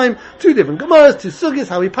this time two different Gemaras, two sukkahs,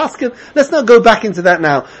 how we paskin. Let's not go back into that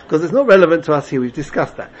now because it's not relevant to us here. We've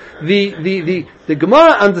discussed that. The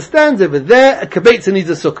Gemara understands over there a kibetza needs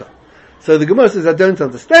a sukkah. So the Gemara says, I don't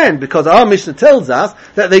understand, because our Mishnah tells us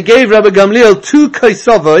that they gave Rabbi Gamliel 2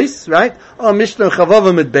 kaisavos, right? Our Mishnah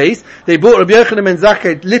Chavava mid base. They bought Rabbi Yochanan ben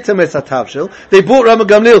Zakkai litames atavshil. They bought Rabbi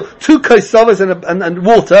Gamliel 2 kaisavos and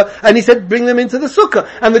water, and he said, bring them into the sukkah.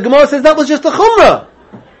 And the Gemara says that was just a chumrah.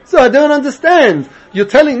 So I don't understand. You're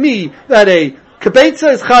telling me that a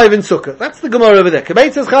kibetza is chayiv in sukkah. That's the Gemara over there.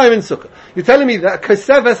 Kibetza is chayiv in sukkah. You're telling me that a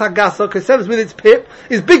kaseves hagasa, kaseves with its pip,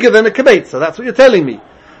 is bigger than a kibetza. That's what you're telling me.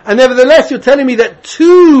 And nevertheless, you're telling me that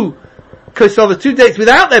 2 kosovas, 2 dates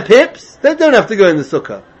without their pips, they don't have to go in the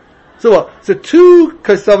sukkah. So what? So 2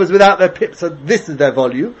 kosovas without their pips, so this is their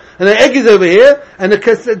volume, and an egg is over here, and a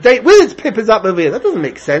date with its pip is up over here. That doesn't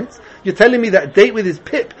make sense. You're telling me that a date with its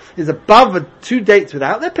pip is above 2 dates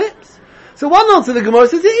without their pips? So one answer the Gemara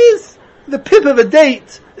says it is. The pip of a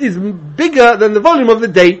date is bigger than the volume of the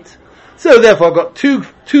date. So therefore I've got two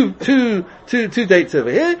two dates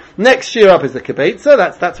over here. Next shear up is the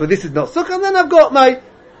kibetza. That's where this is not sukkah. And then I've got my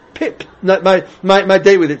pip, my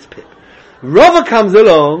date with its pip. Rava comes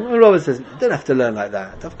along, and Rava says, you don't have to learn like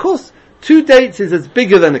that. Of course, 2 dates is as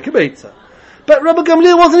bigger than a kibetza. But Rabbi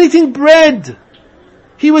Gamliel wasn't eating bread.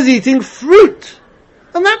 He was eating fruit.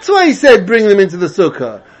 And that's why he said, bring them into the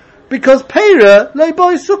sukkah. Because Peira, lay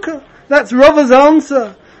boy sukkah. That's Rava's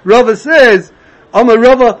answer. Rava says, Rava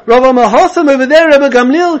Mahasam over there, Rabbi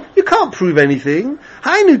Gamliel, you can't prove anything.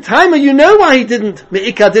 Hainu Taima, you know why he didn't.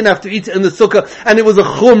 Me'ika didn't have to eat it in the sukkah, and it was a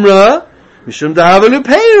chumrah. Mishum dahavalu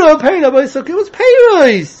Peira boy sukkah. It was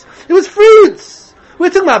peiros. It was fruits. We're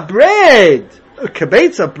talking about bread. A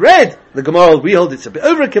kibetza bread. The Gemara, we hold it's a bit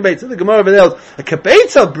over a kibetza. The Gemara over there holds a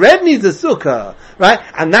kibetza bread needs a sukkah, right?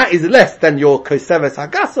 And that is less than your koseves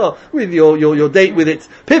hagasa with your date with its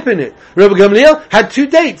pip in it. Rabbi Gamliel had 2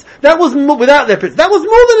 dates. That was without their pips. That was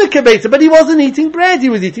more than a kibetza, but he wasn't eating bread. He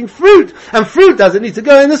was eating fruit, and fruit doesn't need to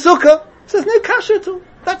go in the sukkah. So there's no kasha at all.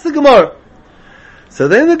 That's the Gemara. So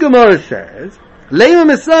then the Gemara says, Lema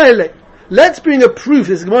Messiah. Let's bring a proof,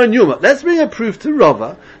 this is Gemara in Yuma, let's bring a proof to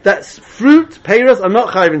Rava that fruit, peiros, are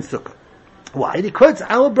not chayiv in sukkah. Why? He quotes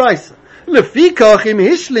our brisa. Lefikach im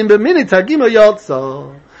hishlim b'minit hagimo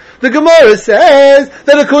yotza. The Gemara says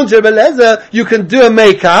that according to Rebbe Lezer, you can do a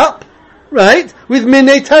makeup, right, with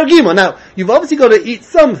minit hagimo. Now, you've obviously got to eat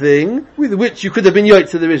something with which you could have been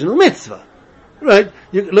yotz to the original mitzvah. Right?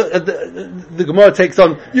 You look at the Gemara takes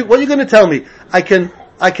on, what are you going to tell me? I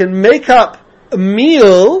can make up a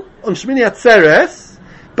meal on Shmini Atzeres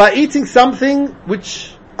by eating something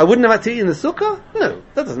which I wouldn't have had to eat in the sukkah? No,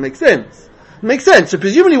 that doesn't make sense. It makes sense. So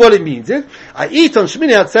presumably what it means is, I eat on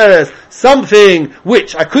Shmini Atzeres something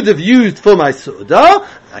which I could have used for my sudah,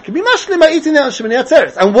 I can be mashlim by eating that on Shmini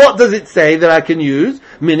Atzeres. And what does it say that I can use?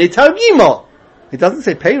 Mini targimo. It doesn't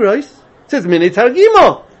say peiros. It says mini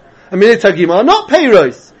targimo. And mini targimo are not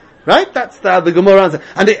peiros. Right? That's the Gemara answer.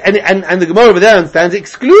 And the Gemara over there understands it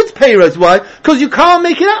excludes peiros. Why? Because you can't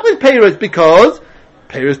make it up with peiros, because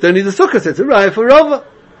peiros don't need the sukkah, so it's a raya for Rava.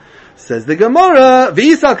 Says the Gemara,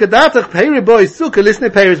 V'yisal kadatach peiri boy sukkah, listen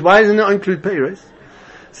to peiros, why does it not include peiros?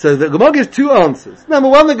 So the Gemara gives 2 answers. Number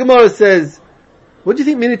 1, the Gemara says, what do you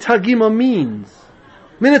think minitargima means?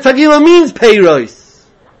 Minitargima means peiros.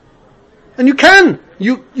 And you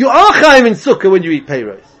are chayiv in sukkah when you eat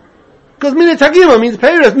peiros. Because minit hagima means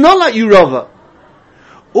peiros, not like you Rava.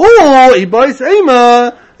 Or, ibois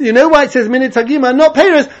ema, you know why it says minit hagima, not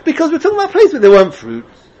peiros? Because we're talking about a place where there weren't fruits.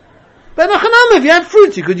 But nachanam, if you had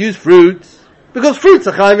fruits, you could use fruits. Because fruits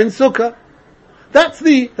are chayiv in sukkah. That's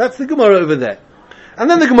the Gemara over there. And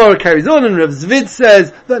then the Gemara carries on, and Rav Zvid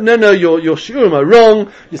says that no, your shiurim are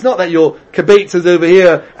wrong. It's not that your kibetz is over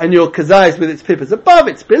here, and your kazayis with its pip is above,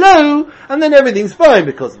 it's below, and then everything's fine,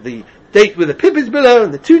 because the date with the pip is below,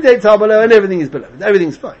 and the 2 dates are below, and everything is below.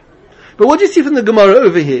 Everything's fine. But what do you see from the Gemara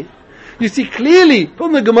over here? You see clearly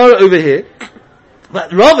from the Gemara over here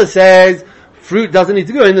that Rava says fruit doesn't need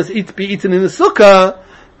to go in be eaten in the sukkah.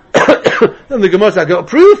 And the Gemara says, I got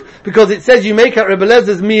proof, because it says you make out Rebbe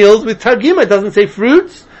Lezer's meals with targima. It doesn't say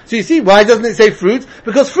fruits. So you see, why doesn't it say fruits?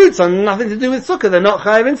 Because fruits are nothing to do with sukkah. They're not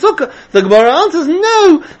chayiv in sukkah. The Gemara answers,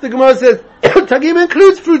 no. The Gemara says, targima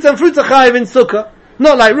includes fruits, and fruits are chayiv in sukkah.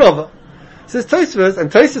 Not like Rava. Says Tosfos,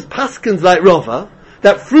 and Tosfos paskins like Rava,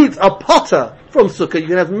 that fruits are potter from sukkah. You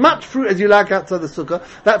can have as much fruit as you like outside the sukkah.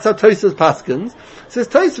 That's how Tosfos paskins. Says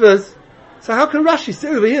Tosfos, so how can Rashi say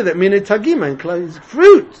over here that minit targima includes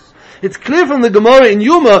fruits? It's clear from the Gemara in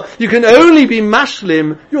Yuma, you can only be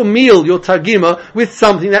mashlim, your meal, your targima, with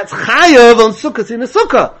something that's chayav on sukkahs in a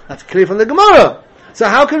sukkah. That's clear from the Gemara. So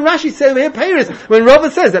how can Rashi say over here peiros, when Rava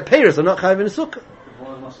says that peiros are not chayav in a sukkah?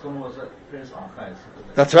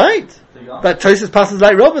 That's right. But Tosfos passes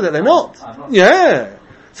like Rava that they're not. Yeah.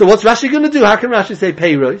 So what's Rashi going to do? How can Rashi say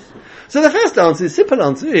peiros? So the first answer, the simple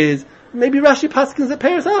answer is, maybe Rashi paskins that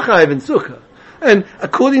peiros are chayav in sukkah. And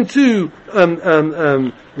according to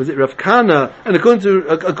was it Rav Kana, and according to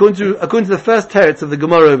the first teretz of the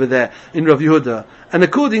Gemara over there in Rav Yehuda, and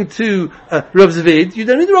according to Rav Zvid, you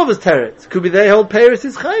don't need Rav's teretz. Could be they hold peiros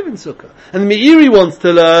is chayiv in sukkah. And the Meiri wants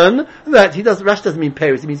to learn that Rashi doesn't mean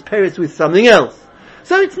peiros; he means peiros with something else.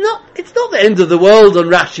 So it's not the end of the world on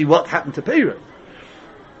Rashi. What happened to peiros?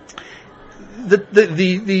 The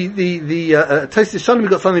Tosfos Shani, we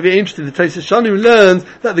got something very interesting. The Tosfos Shani learns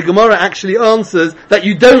that the Gemara actually answers that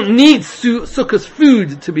you don't need sukkah's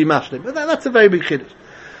food to be mashlim. But that's a very big chiddush.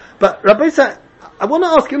 But Rabbi Sa, I want to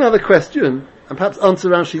ask another question, and perhaps answer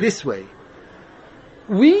Rashi this way.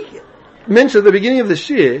 We mentioned at the beginning of the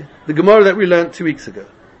Shiur the Gemara that we learned 2 weeks ago.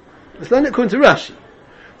 Let's learn it according to Rashi.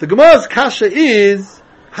 The Gemara's kasha is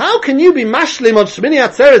How can you be mashlim on Shmini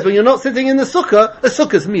Atzeres when you're not sitting in the sukkah, a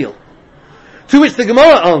sukkah's meal? To which the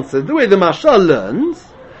Gemara answered, the way the Mashal learns,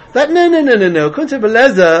 that no. According to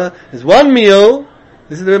Belezer, there's one meal.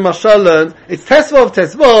 This is the way Mashal learns. It's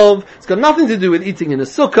Tesvov. It's got nothing to do with eating in a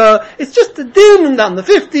sukkah. It's just a din on the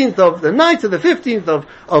 15th of the night of the 15th of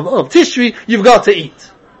Tishri, you've got to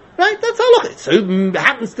eat. Right? That's how it so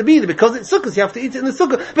happens to be that because it's sukkahs, you have to eat it in the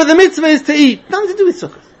sukkah. But the mitzvah is to eat. Nothing to do with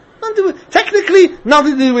sukkahs. Technically,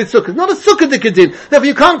 nothing to do with sukkah. Not a sukkah dikadin. Therefore,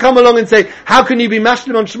 you can't come along and say, how can you be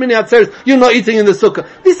mashlim on Shmini Atzeres? You're not eating in the sukkah.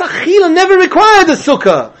 This achila never required a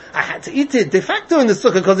sukkah. I had to eat it de facto in the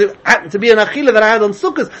sukkah because it happened to be an achila that I had on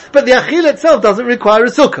sukkahs. But the achila itself doesn't require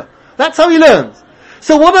a sukkah. That's how he learns.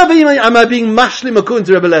 So what am I being mashlim according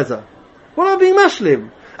to Rebbe Lezer? What am I being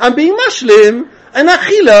mashlim? I'm being mashlim an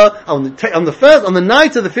achila on the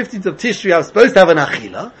night of the 15th of Tishri. I was supposed to have an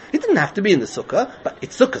achila. It didn't have to be in the sukkah, but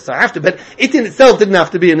it's sukkah, so I have to. But it in itself didn't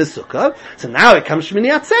have to be in the sukkah. So now it comes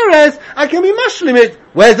Shmini Atzeres. I can be mashlim it.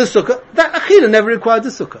 Where's the sukkah? That achila never required the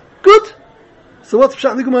sukkah. Good. So what's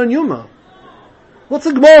pshat in the Gemara in Yoma? What's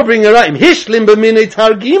the Gemara bringing a right? Hishlim b'minei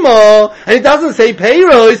targimo, and it doesn't say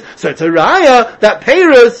peiros. So it's a raya that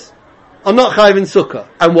peiros are not chayv in sukkah.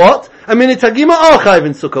 And what? And minei targimo are chayv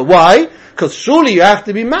in sukkah. Why? Because surely you have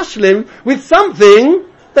to be mashlim with something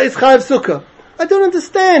that is chayv sukkah. I don't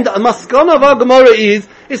understand. A maskana of our Gemara is,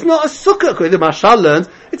 it's not a sukkah. The Mashal learns,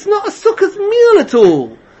 it's not a sukkah's meal at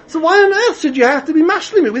all. So why on earth should you have to be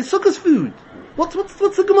mashlim it with sukkah's food? What's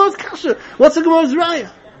the Gemara's kasha? What's the Gemara's raya?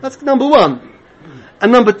 That's number one.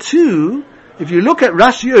 And number two, if you look at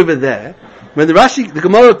Rashi over there, when the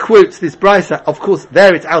Gemara quotes this brisa, of course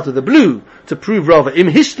there it's out of the blue to prove Rava. Im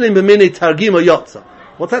hishlim b'minei targimo yotza.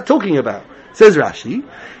 What's that talking about? Says Rashi,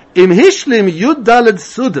 Im hishlim yud daled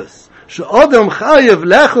sudas, she'odam chayev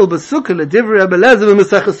lechel b'sukkah l'divrei Rebbe Lezer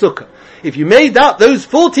v'Meseches Succah. If you made up one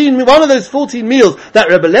of those 14 meals that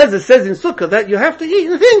Rebbe Lezer says in Sukkah that you have to eat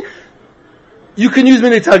in the thing, you can use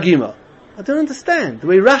minei targima. I don't understand. The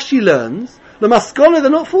way Rashi learns, the maskana,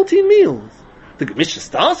 they're not 14 meals. The Mishnah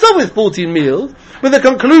starts off with 14 meals, but the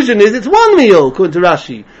conclusion is it's one meal, according to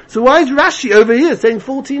Rashi. So why is Rashi over here saying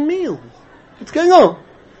 14 meals? What's going on?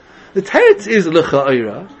 The teretz is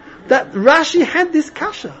l'cha'ira that Rashi had this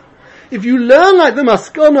kasha. If you learn like the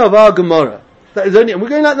maskana of our Gemara, that is only, and we're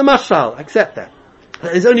going like the mashal, accept that.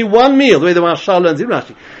 That there's only one meal, the way the mashal learns in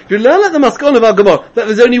Rashi. If you learn like the maskana of our Gemara, that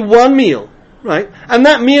there's only one meal, right? And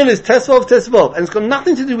that meal is tesvov, and it's got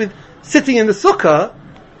nothing to do with sitting in the sukkah.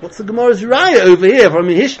 What's the Gemara's raya over here from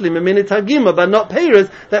Hishlim and Minei Targima, but not Peiros?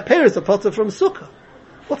 That Peiros are potter from sukkah.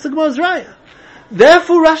 What's the Gemara's raya?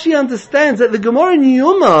 Therefore, Rashi understands that the Gemara in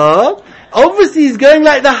Yoma obviously is going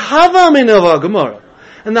like the Havamin of our Gemara,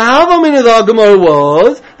 and the Havamin of our Gemara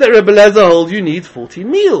was that Rebbe Lezer holds you need 14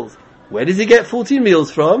 meals. Where does he get 14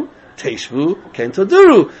 meals from? Teishvu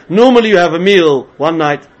Kentoduru. Normally you have a meal one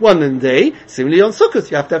night, one in the day. Similarly on Sukkot,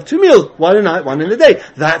 you have to have 2 meals, one at night, one in the day.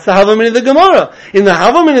 That's the Havamin of the Gemara. In the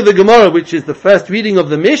Havamin of the Gemara, which is the first reading of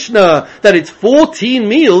the Mishnah, that it's 14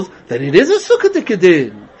 meals, then it is a Sukkot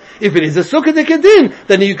Kedin. If it is a Sukkot Kedin,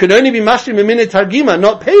 then you can only be mashlim a minute targima,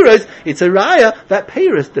 not peiros. It's a raya that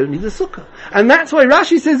peiros don't need a sukkah. And that's why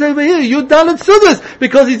Rashi says over here, Yud Dalet Sudas,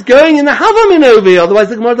 because he's going in the Havamin over here, otherwise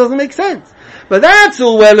the Gemara doesn't make sense. But that's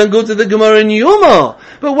all well and good to the Gemara in Yoma.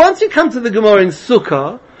 But once you come to the Gemara in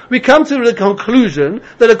Sukkah, we come to the conclusion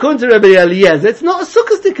that according to Rabbi Eliezer, it's not a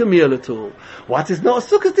sukkahstic meal at all. What is not a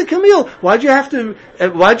sukkahstic meal? Why do you have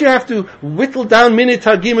to whittle down minute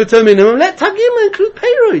targima to a minimum? Let targima include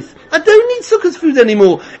peiros. I don't need sukkah's food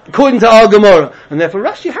anymore, according to our Gemara. And therefore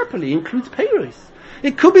Rashi happily includes peiros.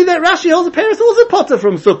 It could be that Rashi holds a peiros also potter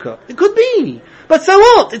from sukkah. It could be. But so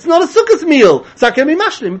what? It's not a sukkah's meal. So I can be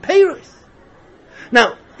mashlim peiros.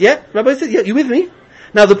 Now, yeah, Rabbi said, yeah, you with me?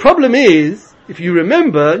 Now the problem is, if you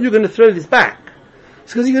remember, you're going to throw this back.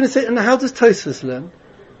 It's because you're going to say, and how does Tosfos learn?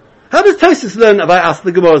 How does Tosfos learn about us,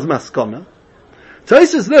 the Gemara's maskana?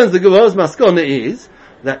 Tosfos learns the Gemara's maskana is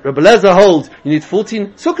that Rebbe Lezer holds you need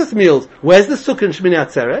 14 sukkah meals. Where's the sukkah in Shmini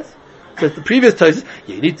Atzeres? So it's the previous Tosfos.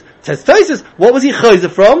 You need, says Tosfos, what was he chayzer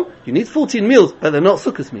from? You need 14 meals, but they're not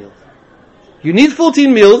sukkah meals. You need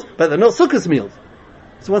 14 meals, but they're not sukkah meals.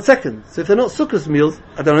 So 1 second. So if they're not sukkah meals,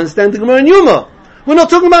 I don't understand the Gemara in Yoma. We're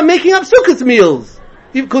not talking about making up sukkah meals.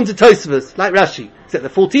 According to Tosfos, like Rashi. Except the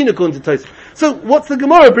 14 according to Tosfos. So what's the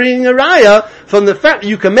Gemara bringing a raya from the fact that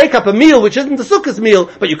you can make up a meal which isn't a sukkah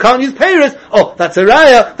meal, but you can't use peiros? Oh, that's a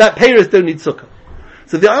raya that peiros don't need sukkah.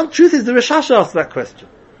 So the truth is the Rishash asked that question.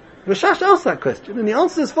 The Rishash asked that question, and the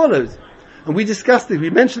answer is as follows. And we discussed it,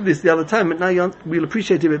 we mentioned this the other time, but now we'll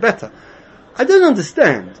appreciate it a bit better. I don't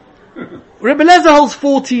understand. Rebbe Lezer holds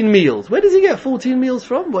 14 meals. Where does he get 14 meals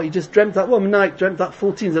from? Well, he just dreamt up one night, dreamt up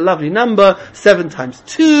 14 is a lovely number, 7 times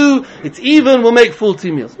 2, it's even, we'll make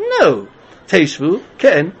 14 meals. No. Teshvu,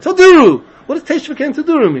 Ken, Toduru. What does Teshvu, Ken,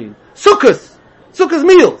 Toduru mean? Sukkos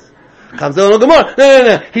meals. Comes down on Gemara.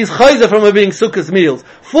 No. He's chayzer from it being Sukkos meals.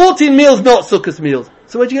 14 meals, not Sukkos meals.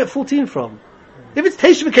 So where'd you get 14 from? If it's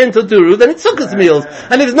Teshvu, Ken, Toduru, then it's Sukkos meals.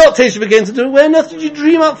 And if it's not Teshvu, Ken, Toduru, where on earth did you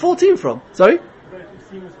dream up 14 from? Sorry?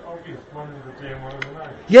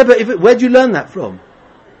 Yeah, but where'd you learn that from?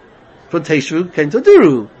 From Teshvu, Ken,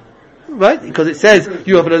 Toduru. Right? Because it says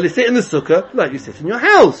you have to sit in the sukkah like you sit in your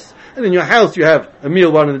house. And in your house you have a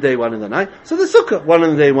meal one in the day, one in the night. So the sukkah, one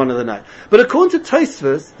in the day, one in the night. But according to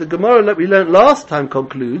Tosfos, the Gemara that we learnt last time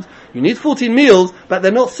concludes, you need 14 meals, but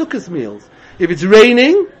they're not sukkah's meals. If it's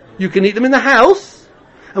raining, you can eat them in the house.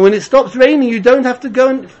 And when it stops raining, you don't have to go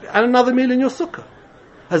and add another meal in your sukkah.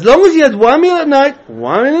 As long as you had one meal at night,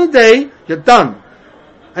 one meal in the day, you're done.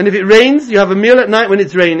 And if it rains, you have a meal at night when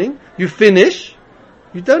it's raining, you finish,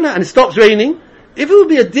 you don't have, and it stops raining. If it would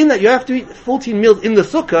be a din that you have to eat 14 meals in the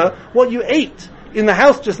sukkah, what you ate in the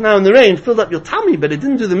house just now in the rain filled up your tummy, but it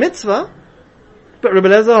didn't do the mitzvah. But Rebbe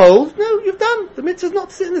Lezer holds, no, you've done. The mitzvah is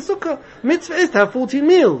not to sit in the sukkah. The mitzvah is to have 14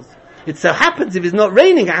 meals. It so happens if it's not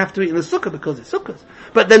raining, I have to eat in the sukkah because it's sukkahs.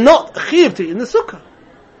 But they're not chiyuv to eat in the sukkah.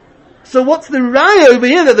 So what's the raya over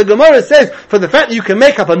here that the Gemara says for the fact that you can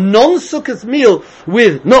make up a non-sukkahs meal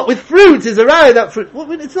not with fruit is a raya that fruit,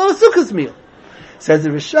 it's not a sukkahs meal. Says the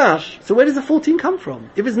Rishash, so where does the 14 come from?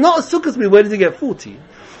 If it's not a sukkahs meal, where does he get 14?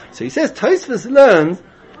 So he says, Tosfos learns,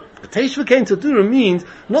 Teshvu Ken Toduru means,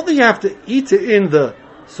 not that you have to eat it in the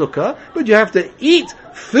sukkah, but you have to eat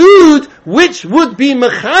food which would be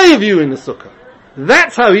mechayev you in the sukkah.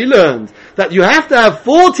 That's how he learns. That you have to have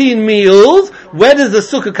 14 meals. Where does the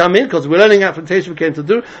sukkah come in? Because we're learning out from Teshvu Ken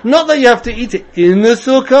Toduru. Not that you have to eat it in the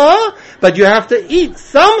sukkah, but you have to eat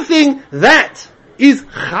something that is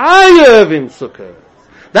chayev in sukkah.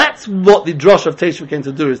 That's what the drosh of Teshvu Ken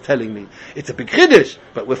Toduru is telling me. It's a big chiddush,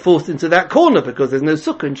 but we're forced into that corner because there's no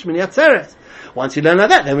sukkah in Shmini Atzeres. Once you learn like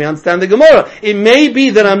that, then we understand the Gemara. It may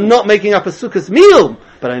be that I'm not making up a sukkah's meal,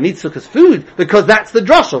 but I need sukkah's food because that's the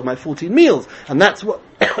drosh of my 14 meals, and that's what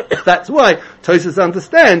that's why Tosfos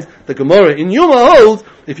understands the Gemara in Yuma holds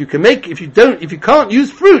if you can't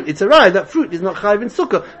use fruit, it's a raya that fruit is not chayiv in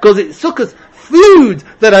sukkah because it's sukkah's food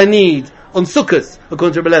that I need on sukkahs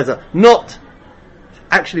according to Rebbe Lezer, not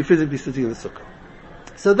actually physically sitting in the sukkah.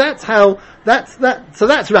 So that's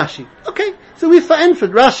Rashi. Okay, so we find for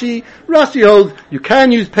Rashi holds you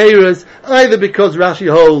can use peiros either because Rashi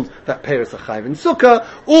holds that peiros are chayiv in sukkah,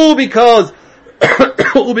 or because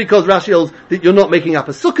Rashi holds that you're not making up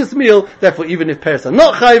a sukkah's meal, therefore even if peiros are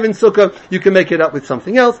not chayiv in sukkah, you can make it up with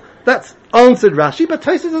something else. That's answered Rashi, but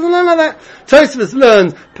Tosfos doesn't learn like that. Tosfos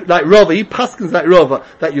learns like Rava, he paskins like Rava,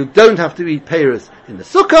 that you don't have to eat peiros in the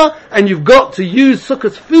sukkah, and you've got to use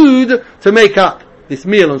sukkah's food to make up this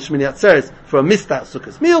meal on Shmini Atzeres for a missed out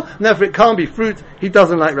sukkah's meal, and therefore it can't be fruit. He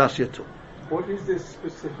doesn't like Rashi at all. What is this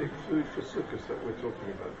specific food for sukkahs that we're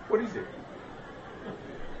talking about? What is it?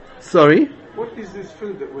 Sorry? What is this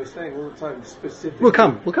food that we're saying all the time specifically? We'll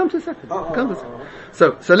come to a second.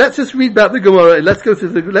 So let's just read back the Gemara. Let's just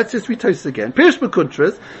read Tosfos again. Pirish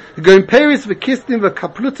B'Kuntras, going Paris v'Kistin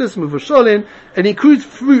v'Kaplutus v'Vusholin, and includes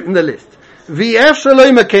fruit in the list. V'Ef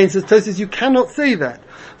Shalom Akain says Tosfos, you cannot say that.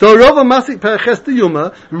 Though Rava Masik Paraches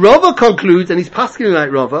Yuma, Rava concludes, and he's pasking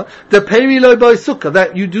like Rava, the Peri Lo Bo Sukkah,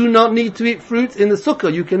 that you do not need to eat fruits in the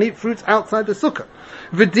Sukkah. You can eat fruits outside the Sukkah.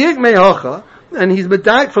 V'Diak Me'acha, and he's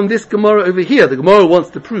medak from this Gemara over here. The Gemara wants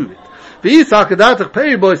to prove it. The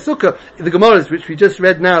Gemara, which we just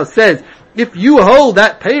read now, says, if you hold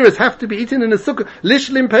that peiros have to be eaten in a sukkah,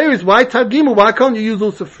 lishlim peiros, why targima? Why can't you use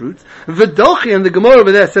also fruits? V'dochi, and the Gemara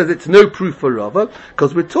over there says it's no proof for Rava,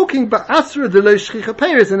 because we're talking about asra de lo shchicha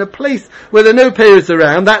peiros in a place where there are no peiros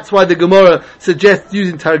around. That's why the Gemara suggests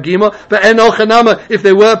using targima. But enochanama, if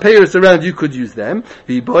there were peiros around, you could use them.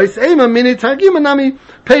 V'bois ema mini targima nami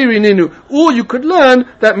peirininu. Or you could learn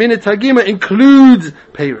that mini targima includes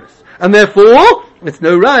peiros. And therefore, it's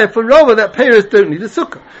no raya for Rava that peiros don't need a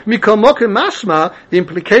sukkah. Mikol mokem mashma, the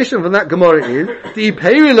implication from that Gemara is, the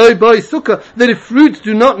peri loy boy sukkah, that if fruits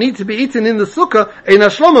do not need to be eaten in the sukkah, ein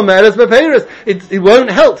hashloma me'eres b'peiros, it won't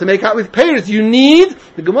help to make out with peiros. You need,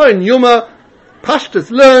 the Gemara in Yuma, Pashtus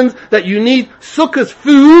learns that you need sukkah's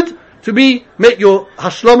food to make your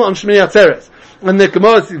hashloma on Shmini Atzeres. And the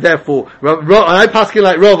Gemara says, therefore, I paskin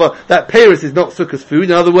like Rava, that peiros is not sukkah's food.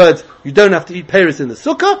 In other words, you don't have to eat peiros in the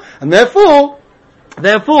sukkah, and therefore,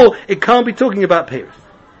 it can't be talking about peiros.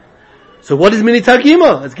 So what is mini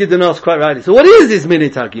targima? As Gideon asked quite rightly. So what is this mini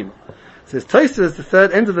targima? Says Tosfos, the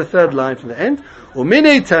third end of the third line from the end.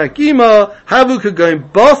 Umine targima havu kagoim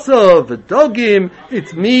basa v'dogim.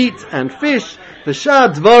 It's meat and fish,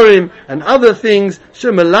 v'shad dvarim and other things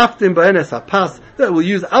shemelaftim b'enes hapas that will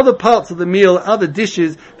use other parts of the meal, other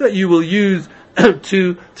dishes that you will use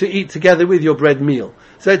to eat together with your bread meal.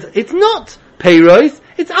 So it's not peiros.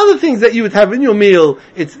 It's other things that you would have in your meal.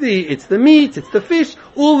 It's the meat, it's the fish,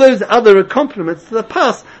 all those other accompaniments to the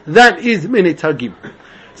pas. That is mini targim.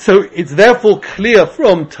 So it's therefore clear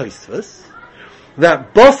from Tosfos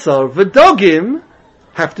that basar v'dogim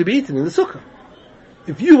have to be eaten in the sukkah.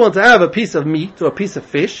 If you want to have a piece of meat or a piece of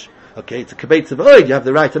fish, okay, it's a kibbutz of oid, you have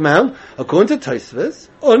the right amount. According to Tosfos,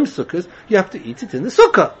 on sukkahs, you have to eat it in the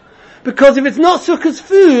sukkah. Because if it's not sukkah's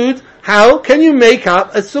food, how can you make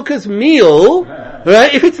up a sukkah's meal,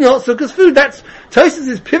 right, if it's not sukkah's food? That's, Tosfos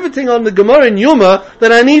is pivoting on the Gemara in Yuma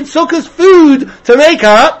that I need sukkah's food to make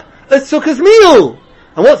up a sukkah's meal.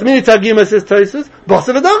 And what's mini targima, says Tosfos?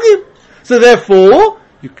 Basa v'dogim. So therefore,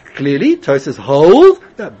 you clearly, Tosfos holds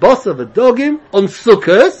that basa v'dogim on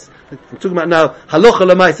sukkahs. I'm talking about now halacha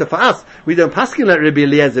l'maisa for us. We don't paskin like Rabbi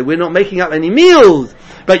Eliezer. We're not making up any meals.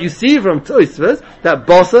 But you see from Tosfos that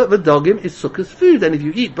basa v'dogim is sukkah's food. And if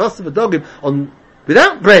you eat basa v'dogim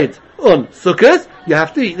without bread on sukkahs, you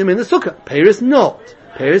have to eat them in the sukkah. Peiros not.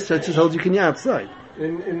 Peiros just holds you can eat outside.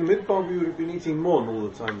 In Midbar we would have been eating mon all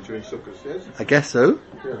the time during Sukkot, yes? I guess so.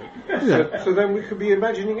 Yeah. So then we could be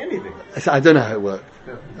imagining anything. I don't know how it works.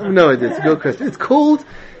 Yeah. I have no idea. It's a good question.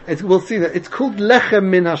 We'll see that. It's called lechem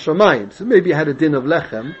min hashamayim. So maybe you had a din of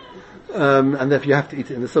lechem, and therefore you have to eat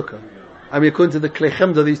it in the sukkah. I mean, according to the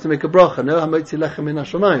klechemda, they used to make a bracha, no? Hamotzi lechem min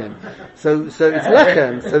hashamayim. So it's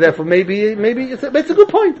lechem. So therefore maybe it's a good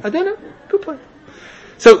point. I don't know. Good point.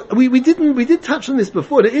 So we did touch on this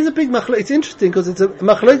before. There is a big machlok. It's interesting because it's a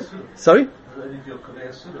machlok. Sorry?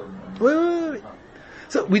 Wait.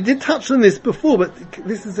 So we did touch on this before, but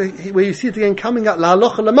this is where you see it again coming up. La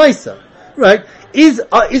halacha l'maisa, right? Is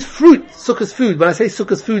fruit sukkah's food? When I say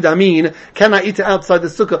sukkah's food, I mean, can I eat it outside the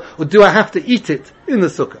sukkah, or do I have to eat it in the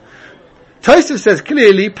sukkah? Tosfos says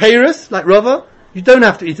clearly, peiros, like Rava, you don't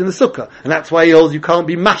have to eat in the sukkah. And that's why he holds you can't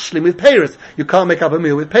be mashlim with peiros. You can't make up a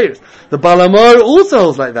meal with peiros. The Balamor also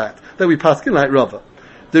holds like that we paskin like Rava.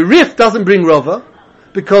 The Rif doesn't bring Rava,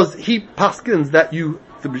 because he paskins that the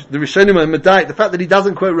Rishonim and Medayik, the fact that he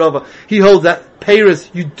doesn't quote Rava, he holds that peiros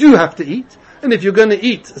you do have to eat. And if you're going to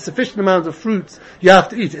eat a sufficient amount of fruits, you have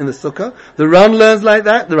to eat it in the sukkah. The Ran learns like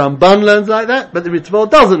that, the Ramban learns like that, but the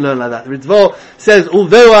Ritva doesn't learn like that. The Ritva says,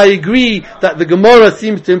 although I agree that the Gemara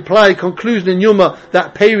seems to imply a conclusion in Yuma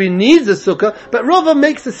that Peri needs a sukkah, but Rava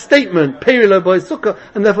makes a statement, Peri lo boy sukkah,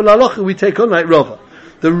 and therefore lalacha we take on like Rava.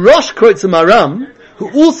 The Rosh quotes a Maram,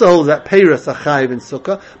 who also holds that Peiros are chayiv in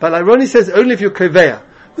sukkah, but like Ronnie says, only if you're koveya.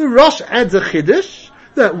 The Rosh adds a chiddush,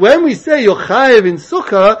 that when we say you're chayiv in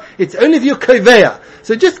sukkah, it's only if you're koveya.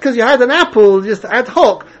 So just because you had an apple, just ad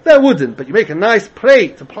hoc, that wouldn't. But you make a nice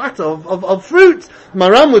plate, a platter of fruit,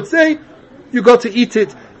 Maram would say, you've got to eat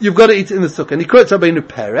it in the sukkah. And he quotes Rabbeinu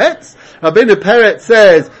Peretz. Rabbeinu Peretz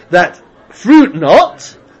says that fruit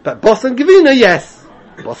not, but bos and gevina, yes.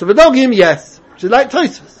 Bos of a dogim, yes. Which is like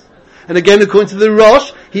Tosfos. And again, according to the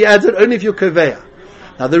Rosh, he adds it only if you're koveya.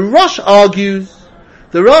 Now the Rosh argues,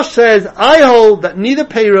 the Rosh says, I hold that neither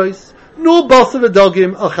peiros nor bos of a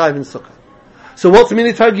dogim are chayiv in sukkah. So what's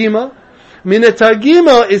mini targima? Mini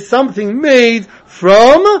targima is something made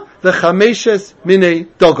from the chameshes mini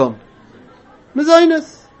dogon.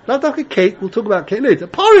 Mezainas. Not like a cake, we'll talk about cake later.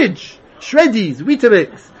 Porridge, shreddies,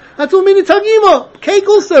 Weetabix. That's all mini targima. Cake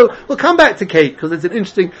also. We'll come back to cake, because it's an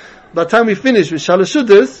interesting, by the time we finish with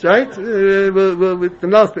shalashudas, right, with the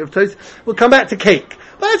last bit of toast, we'll come back to cake.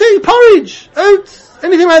 But I tell you, porridge, oats,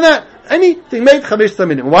 anything like that, anything made chamesh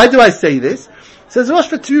minim. Why do I say this? It says Rosh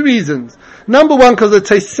for two reasons. Number one, because the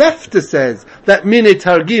Tosefta says that mini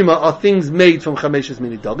targima are things made from chameshes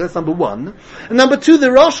mini dog. That's number one. And number two,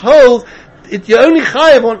 the Rosh holds you're only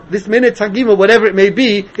chayev on this mini targima, whatever it may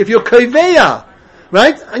be, if you're koveya,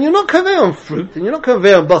 right? And you're not koveya on fruit, and you're not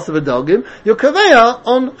koveya on bas of a dogim. You're koveya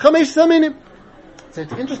on chameshes minim. So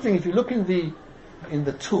it's interesting if you look in the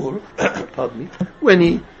Tur, pardon me, when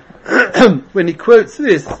he quotes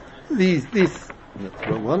these, that's the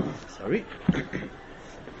wrong one, sorry.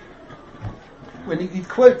 When he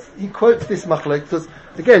quotes this machlek, because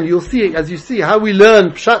again, you'll see, as you see, how we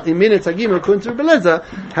learn pshat in minute tagim according to Rebbe Lezer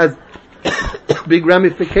has big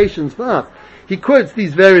ramifications for us. He quotes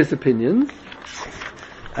these various opinions,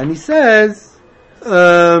 and he says,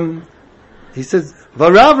 Varav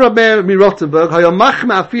Rabbe Mirottenberg,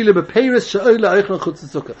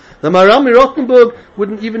 the Maram Mirottenberg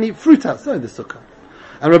wouldn't even eat fruit outside the sukkah.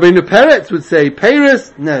 And Rabbeinu Peretz would say,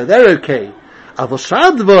 Peiros, no, they're okay. Avol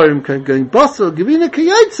shar dvarim going basel gevina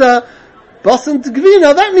kiyotza, basel to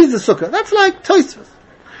gevina, that needs a sukkah. That's like Tosfos.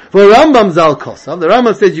 For Rambam zal kosav, the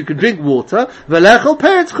Rambam says you can drink water. Velechol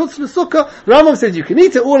peretz chutz l'sukkah. The Rambam says you can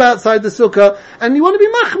eat it all outside the sukkah, and you want to be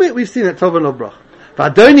machmit. We've seen it tovan obrach.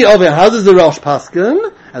 V'adoni over, how does the Rosh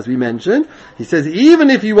paskin? As we mentioned, he says even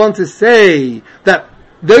if you want to say that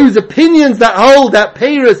those opinions that hold that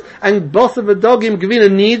Peiros and Bosav Adogim Gevina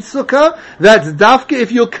needs sukkah, that's dafka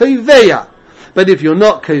if you're koveya. But if you're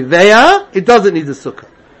not koveya, it doesn't need a sukkah.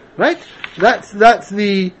 Right? That's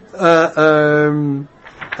the,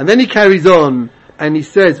 and then he carries on, and he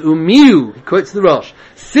says, Umiu, he quotes the Rosh,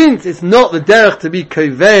 since it's not the derech to be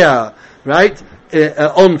koveya, right,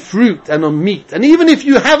 on fruit and on meat, and even if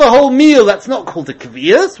you have a whole meal, that's not called a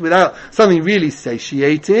kviyas, without something really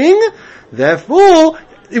satiating, therefore,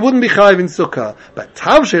 it wouldn't be chayiv in sukkah. But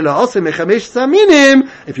tav she'la oseh mechamesh saminim,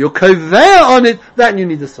 if you're koveya on it, then you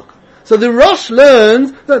need a sukkah. So the Rosh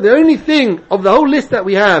learns that the only thing of the whole list that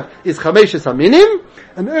we have is chamesh saminim,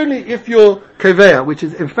 and only if you're koveya, which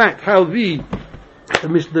is in fact how the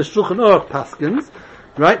Shulchan Aruch paskins,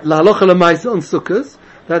 right, la halacha l'maisa on sukkahs,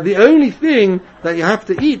 that the only thing that you have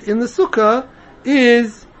to eat in the sukkah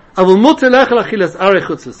is avol muter lechel achilas arei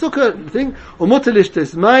chutz l'sukkah thing, or muter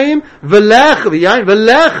lishtes mayim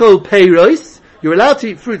v'lechel peiros. You're allowed to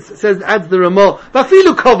eat fruits. It says, adds the Ramah,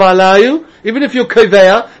 v'afilu kovalayu, even if you're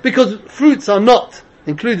koveya, because fruits are not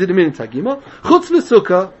included in minute hagimah. Chutz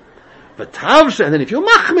l'sukkah. V'tavshe, and then if you're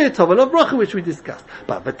machmir, tovel of bracha, which we discussed.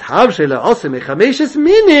 But v'tavshe la'oseh mechameshes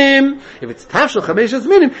minim, if it's tavshel chameshes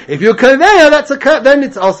minim, if you're koveya, that's then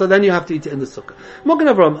it's also, then you have to eat it in the sukkah. Magen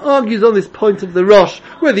Avraham argues on this point of the Rosh,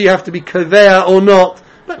 whether you have to be koveya or not,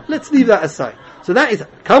 but let's leave that aside. So that is,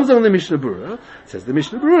 comes on the Mishnah Berurah, says the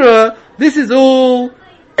Mishnah Berurah, this is all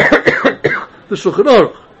the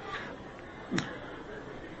Shulchan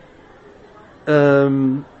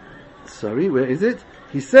Aruch. Sorry, where is it?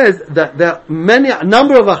 He says that there are a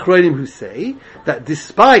number of Achronim who say that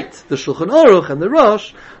despite the Shulchan Aruch and the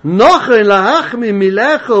Rosh, nochen lahachmi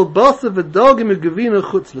milechol basav v'dogim ugevina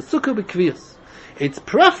chutz l'sukkah b'kviyas. It's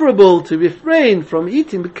preferable to refrain from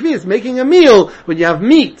eating b'kviyas, making a meal when you have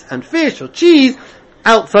meat and fish or cheese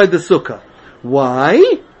outside the sukkah.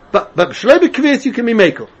 Why? But b'shloi b'kviyas you can be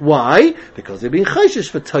makel. Why? Because you're being chayshish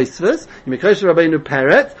for Tosfos, you make chayshish Rabbeinu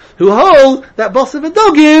Peretz, who hold that basav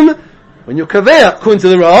v'dogim, when you're kaveya, according to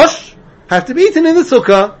the Rosh, have to be eaten in the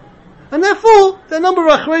sukkah, and therefore there are a number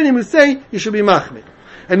of Achronim who say you should be machmir.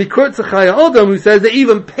 And he quotes a Chaya Odom who says that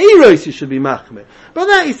even peiros you should be machmir. But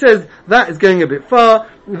that he says that is going a bit far.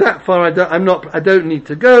 That far I don't need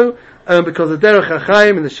to go because the Derech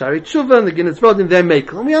HaChaim and the Shari Tshuva and the Guinness Rodim they're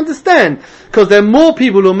makel, and we understand because there are more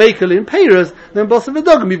people who are makel in peiros than Bosav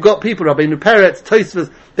V'dogim. You've got people Rabbeinu Peretz, Tosfos,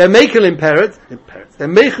 they're makel in Peretz, they're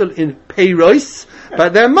makel in peiros,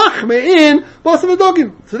 but they're machmir in Bosav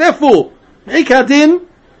V'dogim. So therefore, Ekadin,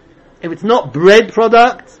 if it's not bread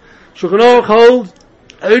products, Shulchan Aruch holds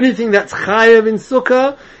only thing that's chayav in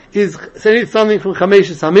sukkah is something from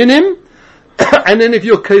chameshes haminim, and then if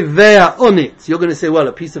you're koveya on it, you're going to say, well,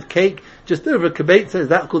 a piece of cake just over a kibetza, is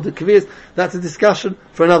that called a kaviyas? That's a discussion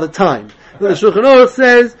for another time. But the Shulchan Aruch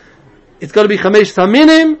says it's got to be chameshes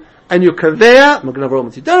haminim, and you're kaveya.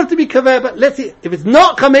 You don't have to be kaveya, but let's see, if it's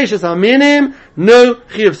not chameshes haminim, no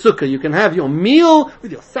chiyuv sukkah. You can have your meal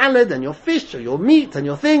with your salad and your fish or your meat and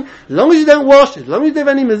your thing. As long as you don't wash, as long as you don't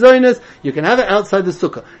have any mezonos, you can have it outside the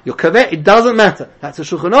sukkah. Your kaveya, it doesn't matter. That's a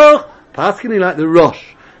Shulchan Aruch, paskini like the Rosh.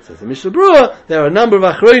 Says the Mishnah Berurah, there are a number of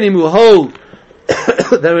Achronim who hold,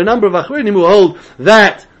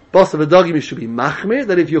 that Bosav V'dogim you should be machmir,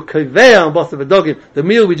 that if you're koveya on Bosav V'dogim, the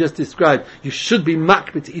meal we just described, you should be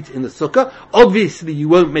machmir to eat it in the sukkah. Obviously you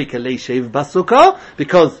won't make a leishev basukkah,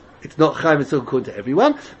 because it's not chayiv in sukkah according to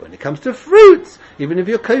everyone. But when it comes to fruits, even if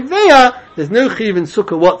you're koveya, there's no chayiv in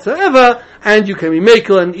sukkah whatsoever, and you can be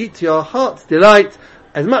makel and eat to your heart's delight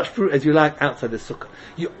as much fruit as you like outside the sukkah.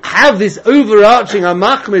 You have this overarching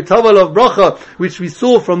machmir tovel of bracha, which we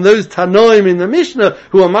saw from those tanoim in the Mishnah,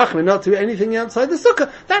 who are machmir not to do anything outside the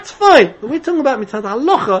sukkah. That's fine. But we're talking about mitzvah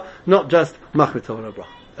halacha, not just machmir tovel of bracha.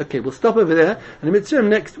 Okay, we'll stop over there, and in mitzvah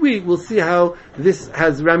next week we'll see how this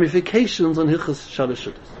has ramifications on Hilchos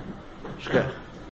Shalosh Shudas. Shkach.